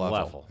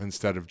level.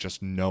 Instead of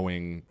just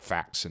knowing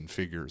facts and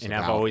figures. And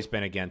I've always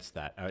been against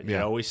that.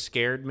 It always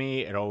scared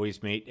me. It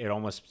almost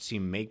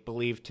seemed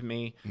make-believe to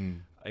me.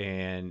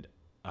 And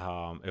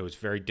it was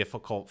very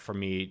difficult for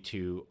me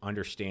to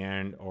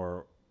understand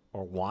or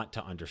want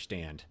to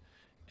understand.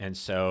 And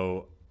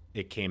so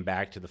it came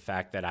back to the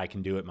fact that I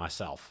can do it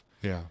myself.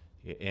 Yeah.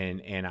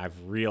 And I've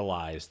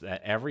realized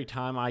that every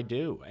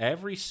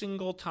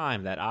single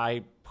time that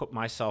I put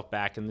myself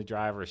back in the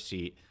driver's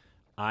seat,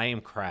 I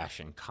am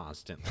crashing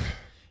constantly.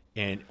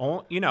 And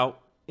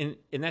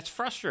that's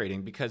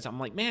frustrating, because I'm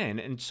like, man,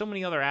 in so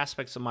many other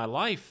aspects of my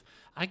life,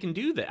 I can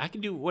do that. I can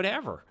do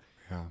whatever.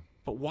 Yeah.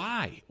 But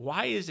why?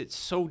 Why is it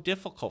so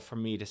difficult for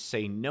me to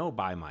say no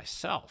by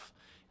myself?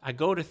 I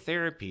go to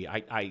therapy.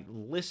 I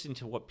listen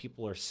to what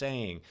people are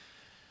saying.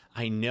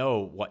 I know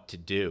what to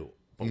do.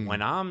 But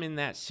when I'm in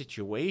that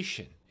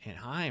situation and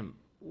I'm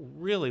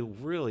really,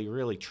 really,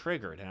 really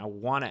triggered and I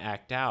want to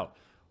act out,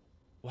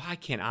 why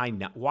can I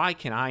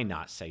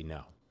not say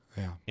no?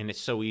 Yeah. And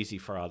it's so easy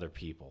for other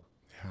people.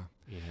 Yeah.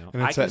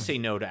 I can say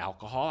no to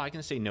alcohol. I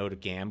can say no to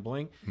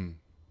gambling.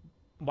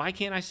 Why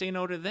can't I say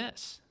no to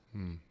this?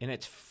 And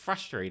it's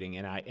frustrating,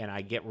 and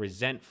I get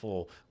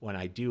resentful when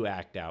I do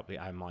act out.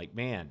 I'm like,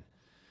 man,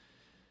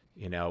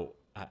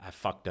 I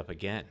fucked up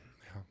again.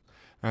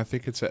 And I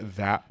think it's at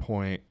that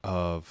point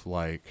of,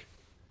 like,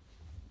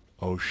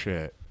 oh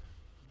shit,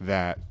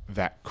 that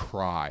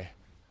cry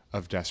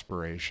of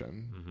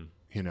desperation,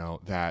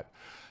 that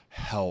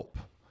help,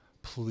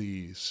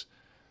 please,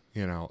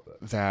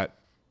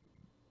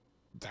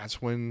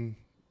 that's when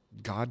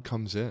God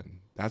comes in.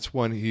 That's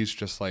when he's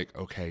just like,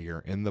 okay,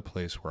 you're in the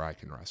place where I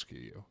can rescue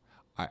you.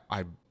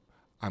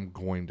 I'm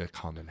going to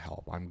come and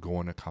help. I'm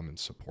going to come and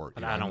support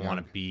you. But I don't want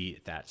to be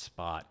at that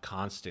spot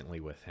constantly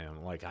with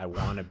him. Like, I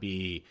want to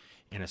be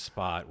in a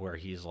spot where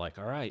he's like,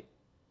 all right,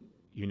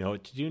 you know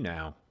what to do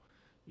now.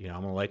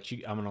 I'm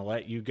gonna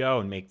let you go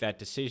and make that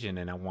decision,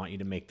 and I want you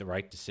to make the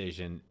right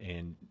decision,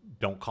 and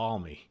don't call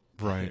me.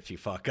 Right. If you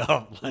fuck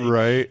up. Like,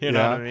 right. You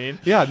know what I mean?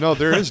 Yeah, no,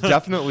 there is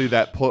definitely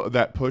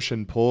that push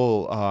and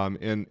pull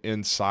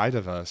inside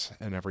of us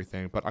and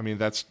everything. But I mean,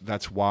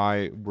 that's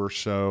why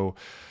we're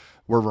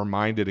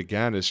reminded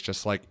again, it's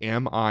just like,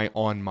 am I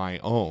on my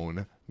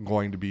own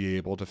going to be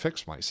able to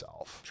fix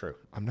myself? True.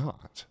 I'm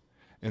not.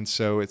 And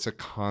so it's a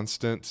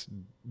constant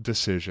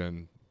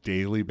decision,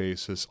 daily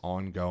basis,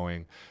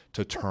 ongoing,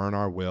 to turn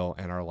our will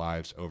and our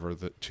lives over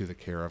to the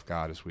care of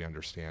God as we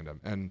understand him.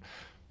 And,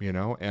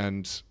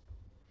 and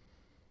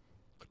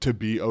to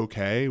be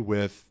okay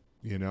with,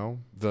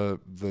 the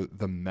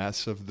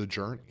mess of the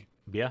journey.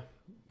 Yeah.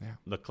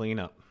 The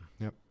cleanup.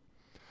 Yep.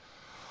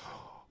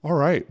 All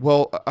right.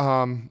 Well,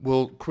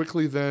 we'll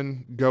quickly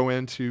then go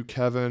into,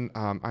 Kevin,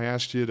 I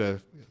asked you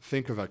to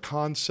think of a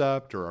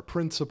concept or a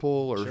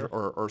principle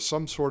or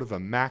some sort of a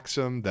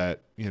maxim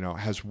that,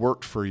 has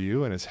worked for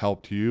you and has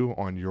helped you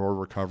on your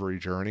recovery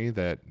journey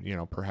that,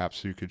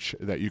 perhaps you could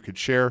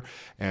share,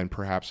 and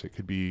perhaps it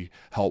could be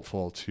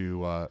helpful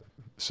to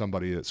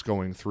somebody that's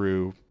going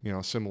through,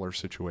 similar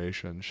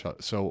situation.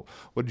 So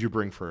what did you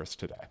bring for us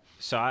today?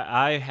 So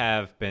I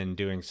have been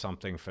doing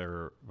something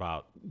for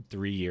about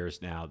 3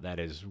 years now that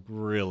is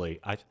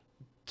really,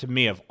 to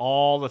me, of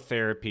all the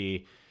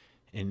therapy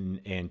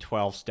and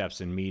 12 steps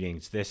and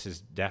meetings, this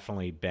has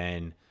definitely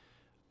been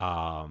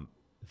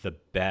the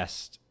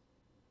best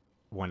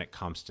when it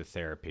comes to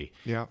therapy.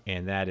 Yeah.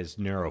 And that is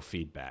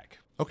neurofeedback.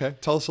 Okay.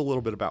 Tell us a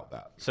little bit about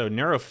that. So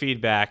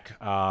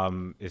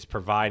neurofeedback is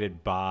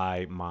provided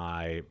by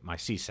my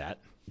CSAT.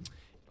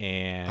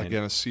 And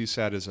again, a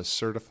CSAT is a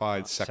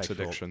certified sex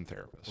addiction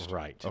therapist.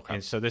 Right. Okay.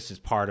 And so this is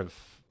part of,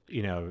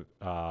 their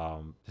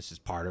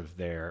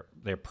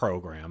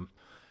program.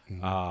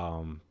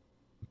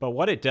 But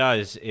what it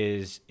does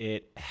is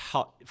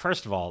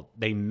first of all,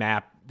 they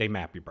map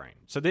your brain.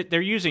 So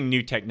they're using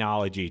new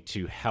technology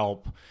to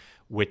help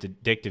with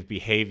addictive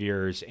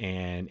behaviors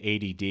and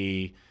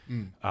ADD.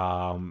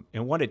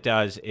 And what it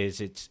does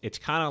is it's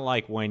kind of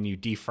like when you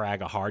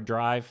defrag a hard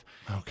drive.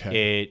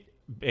 Okay. It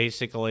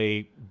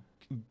basically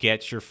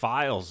gets your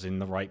files in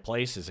the right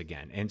places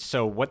again. And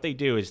so what they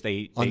do is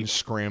they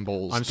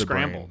unscrambles the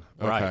brain.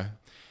 Right. Okay.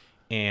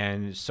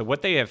 And so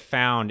what they have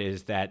found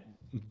is that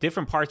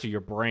different parts of your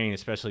brain,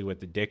 especially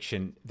with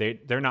addiction,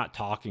 they're not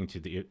talking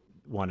to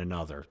one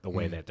another the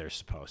way that they're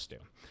supposed to.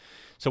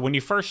 So when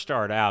you first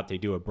start out, they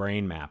do a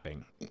brain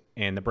mapping,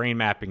 and the brain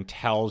mapping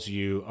tells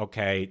you,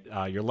 okay,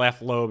 your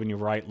left lobe and your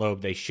right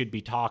lobe, they should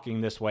be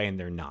talking this way, and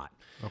they're not,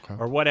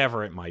 or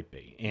whatever it might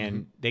be.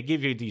 And they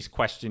give you these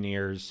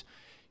questionnaires.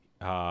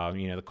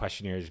 The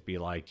questionnaires be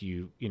like,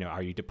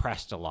 are you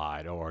depressed a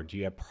lot, or do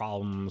you have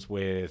problems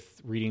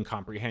with reading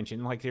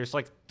comprehension? Like, there's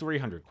like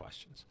 300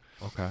 questions.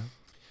 Okay.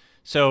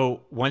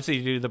 So once they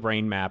do the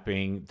brain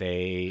mapping,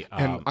 they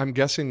and I'm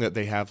guessing that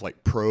they have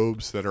like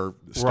probes that are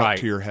stuck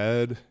to your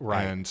head,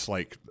 and it's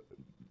like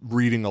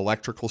reading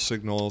electrical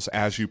signals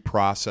as you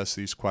process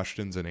these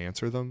questions and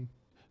answer them.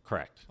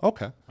 Correct.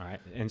 Okay. All right.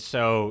 And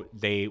so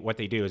what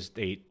they do is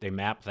they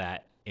map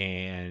that,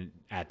 and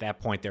at that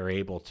point they're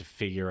able to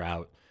figure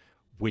out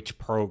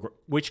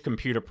which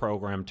computer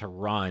program to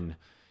run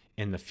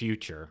in the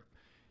future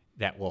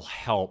that will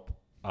help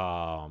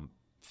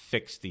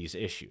fix these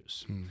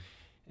issues.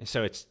 And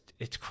so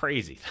it's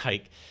crazy.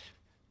 Like,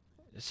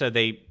 so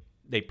they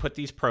put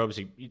these probes.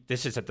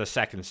 This is at the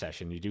second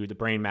session. You do the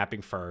brain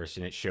mapping first,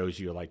 and it shows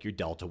you like your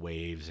delta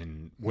waves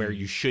and where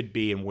you should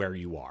be and where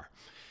you are.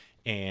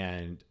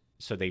 And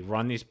so they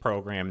run this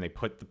program. They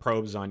put the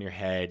probes on your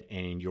head,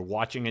 and you're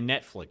watching a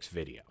Netflix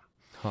video.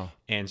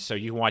 And so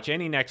you can watch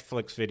any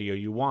Netflix video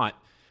you want,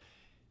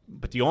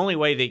 but the only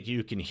way that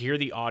you can hear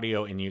the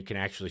audio and you can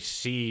actually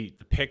see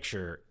the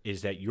picture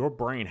is that your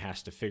brain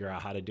has to figure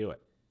out how to do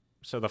it.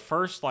 So the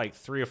first like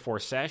 3 or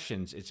 4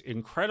 sessions, it's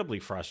incredibly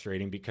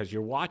frustrating because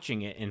you're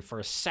watching it, and for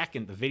a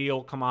second the video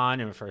will come on,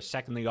 and for a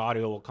second the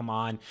audio will come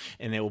on,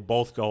 and they will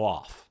both go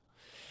off.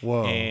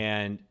 Whoa.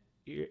 And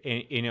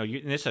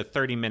this is a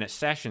 30-minute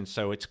session,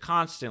 so it's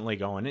constantly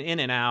going in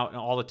and out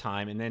all the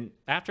time. And then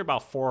after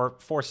about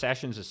four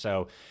sessions or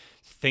so,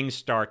 things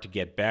start to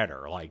get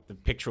better. Like the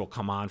picture will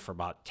come on for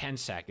about 10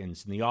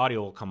 seconds, and the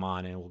audio will come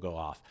on and it will go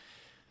off.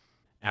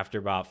 After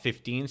about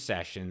 15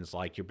 sessions,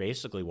 like you're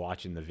basically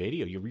watching the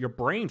video, your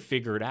brain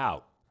figured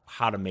out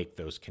how to make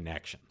those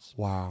connections.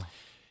 Wow.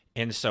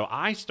 And so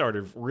I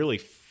started really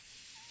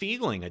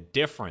feeling a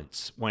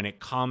difference when it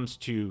comes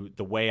to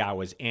the way I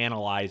was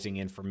analyzing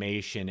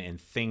information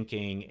and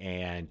thinking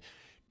and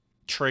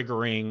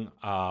triggering.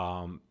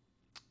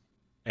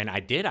 And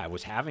I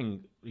was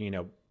having,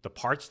 the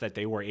parts that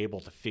they were able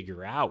to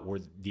figure out were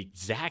the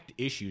exact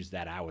issues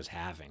that I was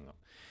having.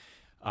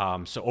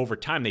 So over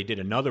time, they did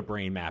another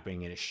brain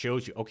mapping, and it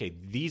shows you, okay,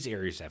 these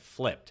areas have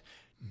flipped.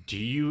 Do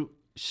you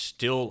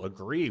still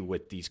agree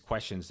with these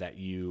questions that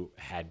you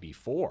had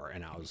before?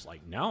 And I was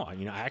like, no,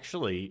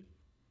 actually,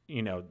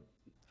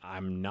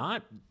 I'm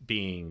not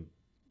being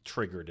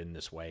triggered in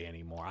this way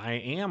anymore. I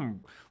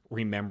am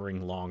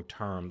remembering long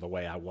term the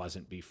way I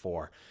wasn't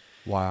before.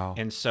 Wow.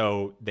 And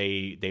so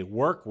they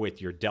work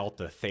with your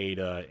delta,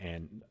 theta,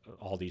 and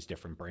all these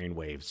different brain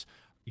waves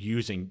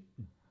using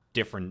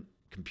different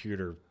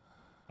computer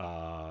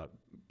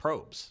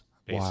probes,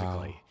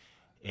 basically. Wow.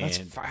 That's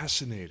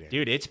fascinating.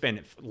 Dude, it's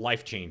been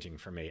life-changing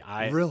for me.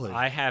 Really?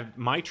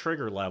 My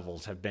trigger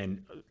levels have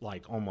been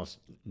like almost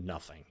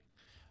nothing.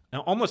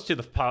 Almost to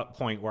the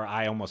point where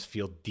I almost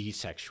feel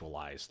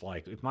desexualized.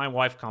 Like if my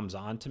wife comes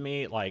on to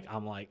me, like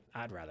I'm like,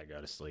 I'd rather go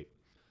to sleep.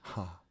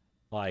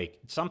 Like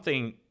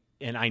something,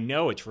 and I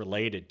know it's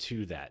related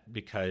to that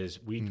because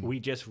we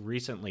just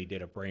recently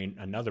did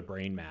another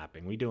brain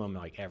mapping. We do them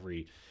like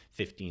every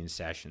 15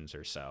 sessions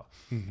or so.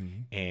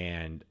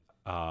 And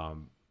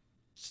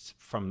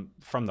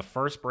from the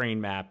first brain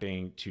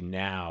mapping to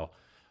now,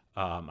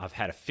 I've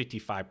had a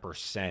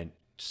 55%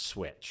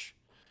 switch.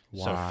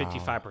 Wow. So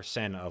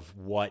 55% of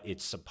what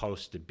it's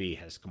supposed to be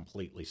has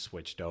completely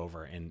switched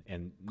over,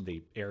 and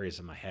the areas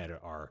in my head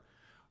are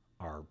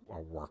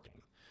working.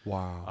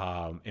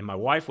 Wow. And my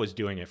wife was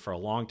doing it for a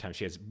long time.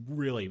 She has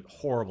really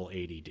horrible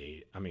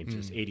ADD. I mean,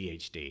 just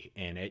ADHD,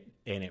 and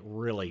it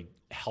really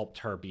helped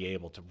her be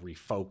able to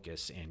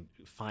refocus and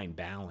find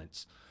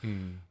balance.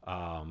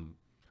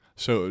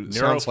 So it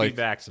sounds like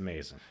neurofeedback's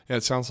amazing. Yeah,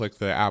 it sounds like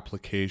the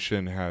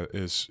application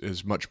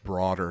is much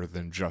broader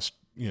than just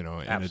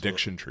an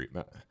addiction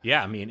treatment.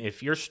 Yeah, I mean,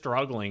 if you're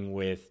struggling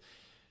with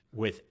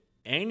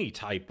any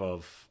type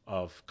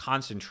of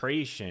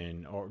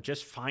concentration or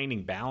just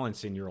finding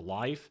balance in your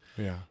life,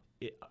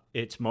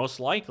 it's most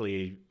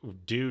likely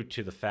due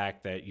to the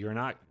fact that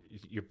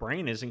your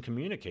brain isn't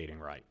communicating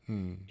right.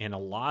 And a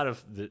lot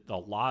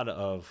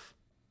of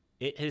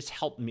it has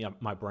helped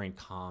my brain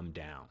calm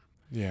down.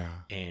 Yeah.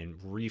 And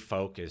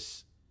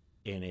refocus,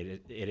 and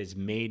it has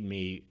made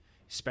me,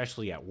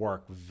 especially at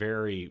work,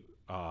 very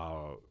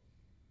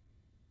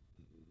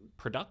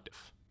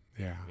productive.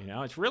 Yeah.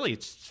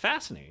 It's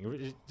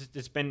fascinating.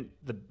 It's been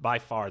by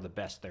far the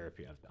best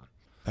therapy I've done.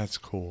 That's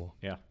cool.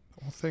 Yeah.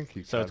 Well, thank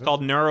you, So Kevin. it's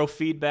called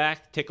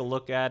neurofeedback. Take a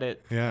look at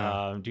it.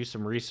 Yeah. Do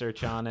some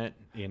research on it.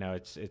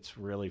 It's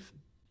really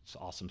it's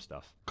awesome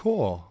stuff.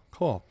 Cool.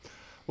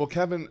 Well,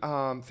 Kevin,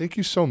 thank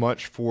you so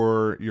much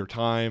for your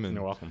time and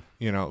You're welcome.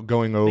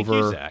 Going over.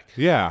 Thank you, Zach.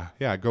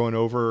 Yeah, going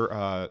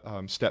over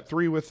step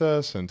 3 with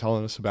us and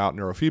telling us about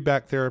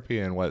neurofeedback therapy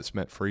and what it's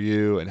meant for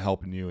you and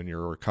helping you in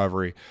your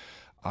recovery.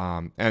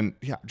 And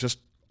yeah, just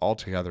all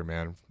together,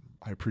 man.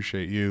 I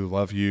appreciate you,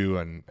 love you,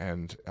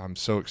 and I'm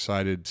so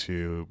excited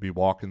to be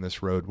walking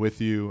this road with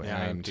you. Yeah,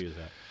 and I am too,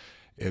 Zach.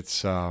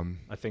 It's I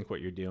think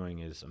what you're doing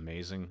is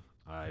amazing.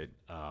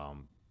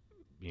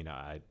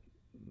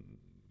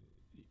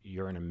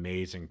 You're an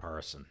amazing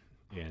person,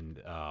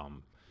 and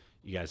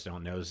you guys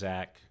don't know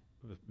Zach.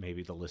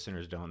 Maybe the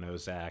listeners don't know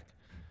Zach,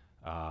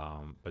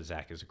 but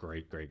Zach is a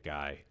great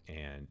guy,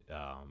 and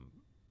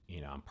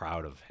I'm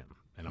proud of him,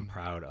 and I'm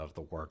proud of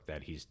the work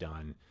that he's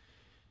done,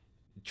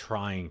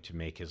 trying to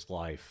make his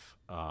life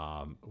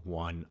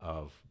one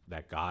of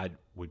that God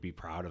would be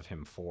proud of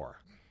him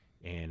for.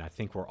 And I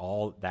think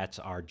that's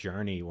our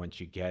journey once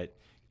you get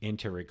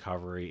into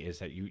recovery, is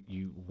that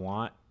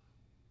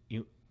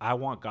I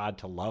want God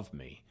to love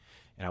me,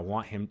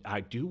 and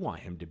I do want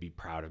him to be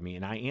proud of me.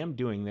 And I am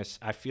doing this.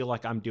 I feel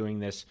like I'm doing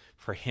this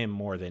for him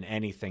more than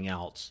anything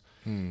else,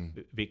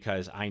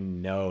 because I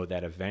know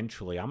that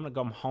eventually I'm going to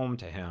come home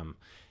to him,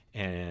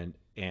 and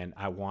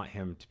I want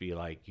him to be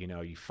like,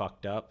 you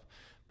fucked up,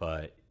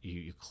 but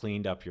you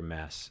cleaned up your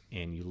mess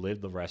and you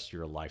lived the rest of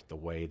your life the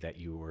way that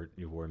you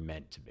were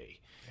meant to be.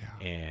 Yeah.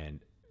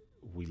 And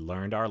we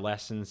learned our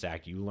lessons.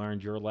 Zach, you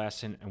learned your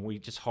lesson, and we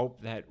just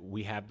hope that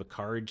we have the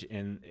courage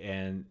and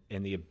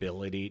the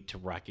ability to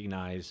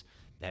recognize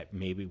that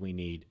maybe we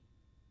need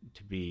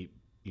to be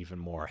even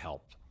more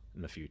helped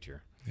in the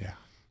future. Yeah.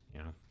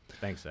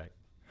 Thanks, Zach.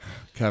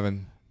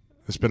 Kevin,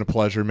 it's been a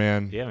pleasure,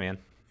 man. Yeah, man.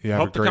 Yeah,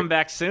 hope to come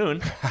back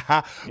soon.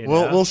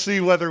 We'll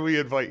see whether we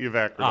invite you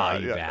back or not. Oh,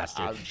 you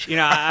bastard.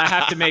 I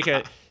have to make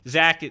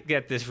Zach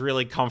get this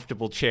really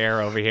comfortable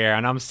chair over here,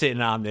 and I'm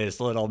sitting on this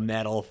little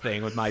metal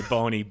thing with my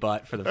bony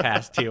butt for the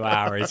past 2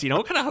 hours.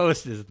 What kind of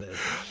host is this?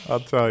 I'll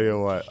tell you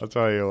what.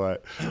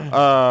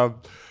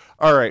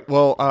 All right.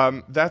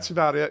 Well, that's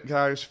about it,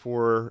 guys,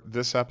 for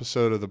this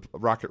episode of the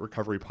Rocket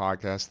Recovery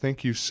Podcast.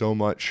 Thank you so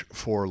much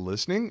for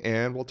listening,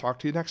 and we'll talk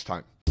to you next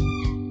time.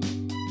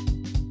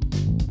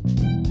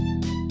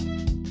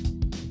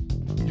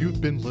 You've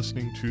been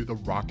listening to the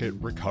Rocket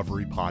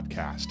Recovery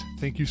Podcast.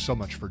 Thank you so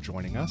much for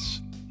joining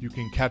us. You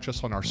can catch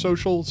us on our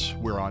socials.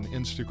 We're on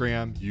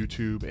Instagram,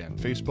 YouTube, and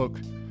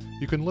Facebook.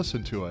 You can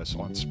listen to us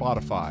on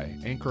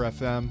Spotify, Anchor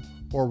FM,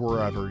 or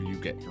wherever you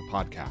get your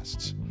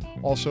podcasts.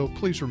 Also,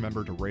 please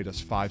remember to rate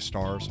us 5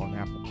 stars on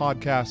Apple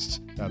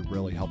Podcasts. That would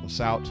really help us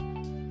out.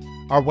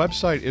 Our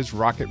website is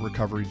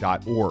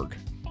rocketrecovery.org.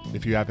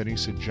 If you have any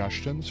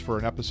suggestions for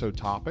an episode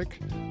topic,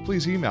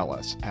 please email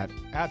us at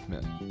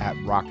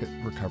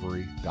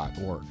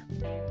admin@rocketrecovery.org.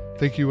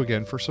 Thank you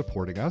again for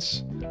supporting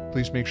us.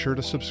 Please make sure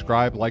to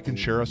subscribe, like, and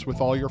share us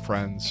with all your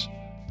friends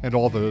and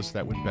all those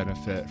that would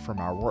benefit from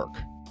our work.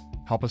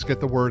 Help us get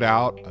the word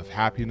out of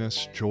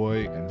happiness,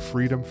 joy, and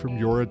freedom from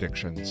your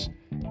addictions.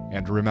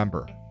 And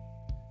remember,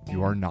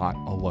 you are not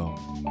alone.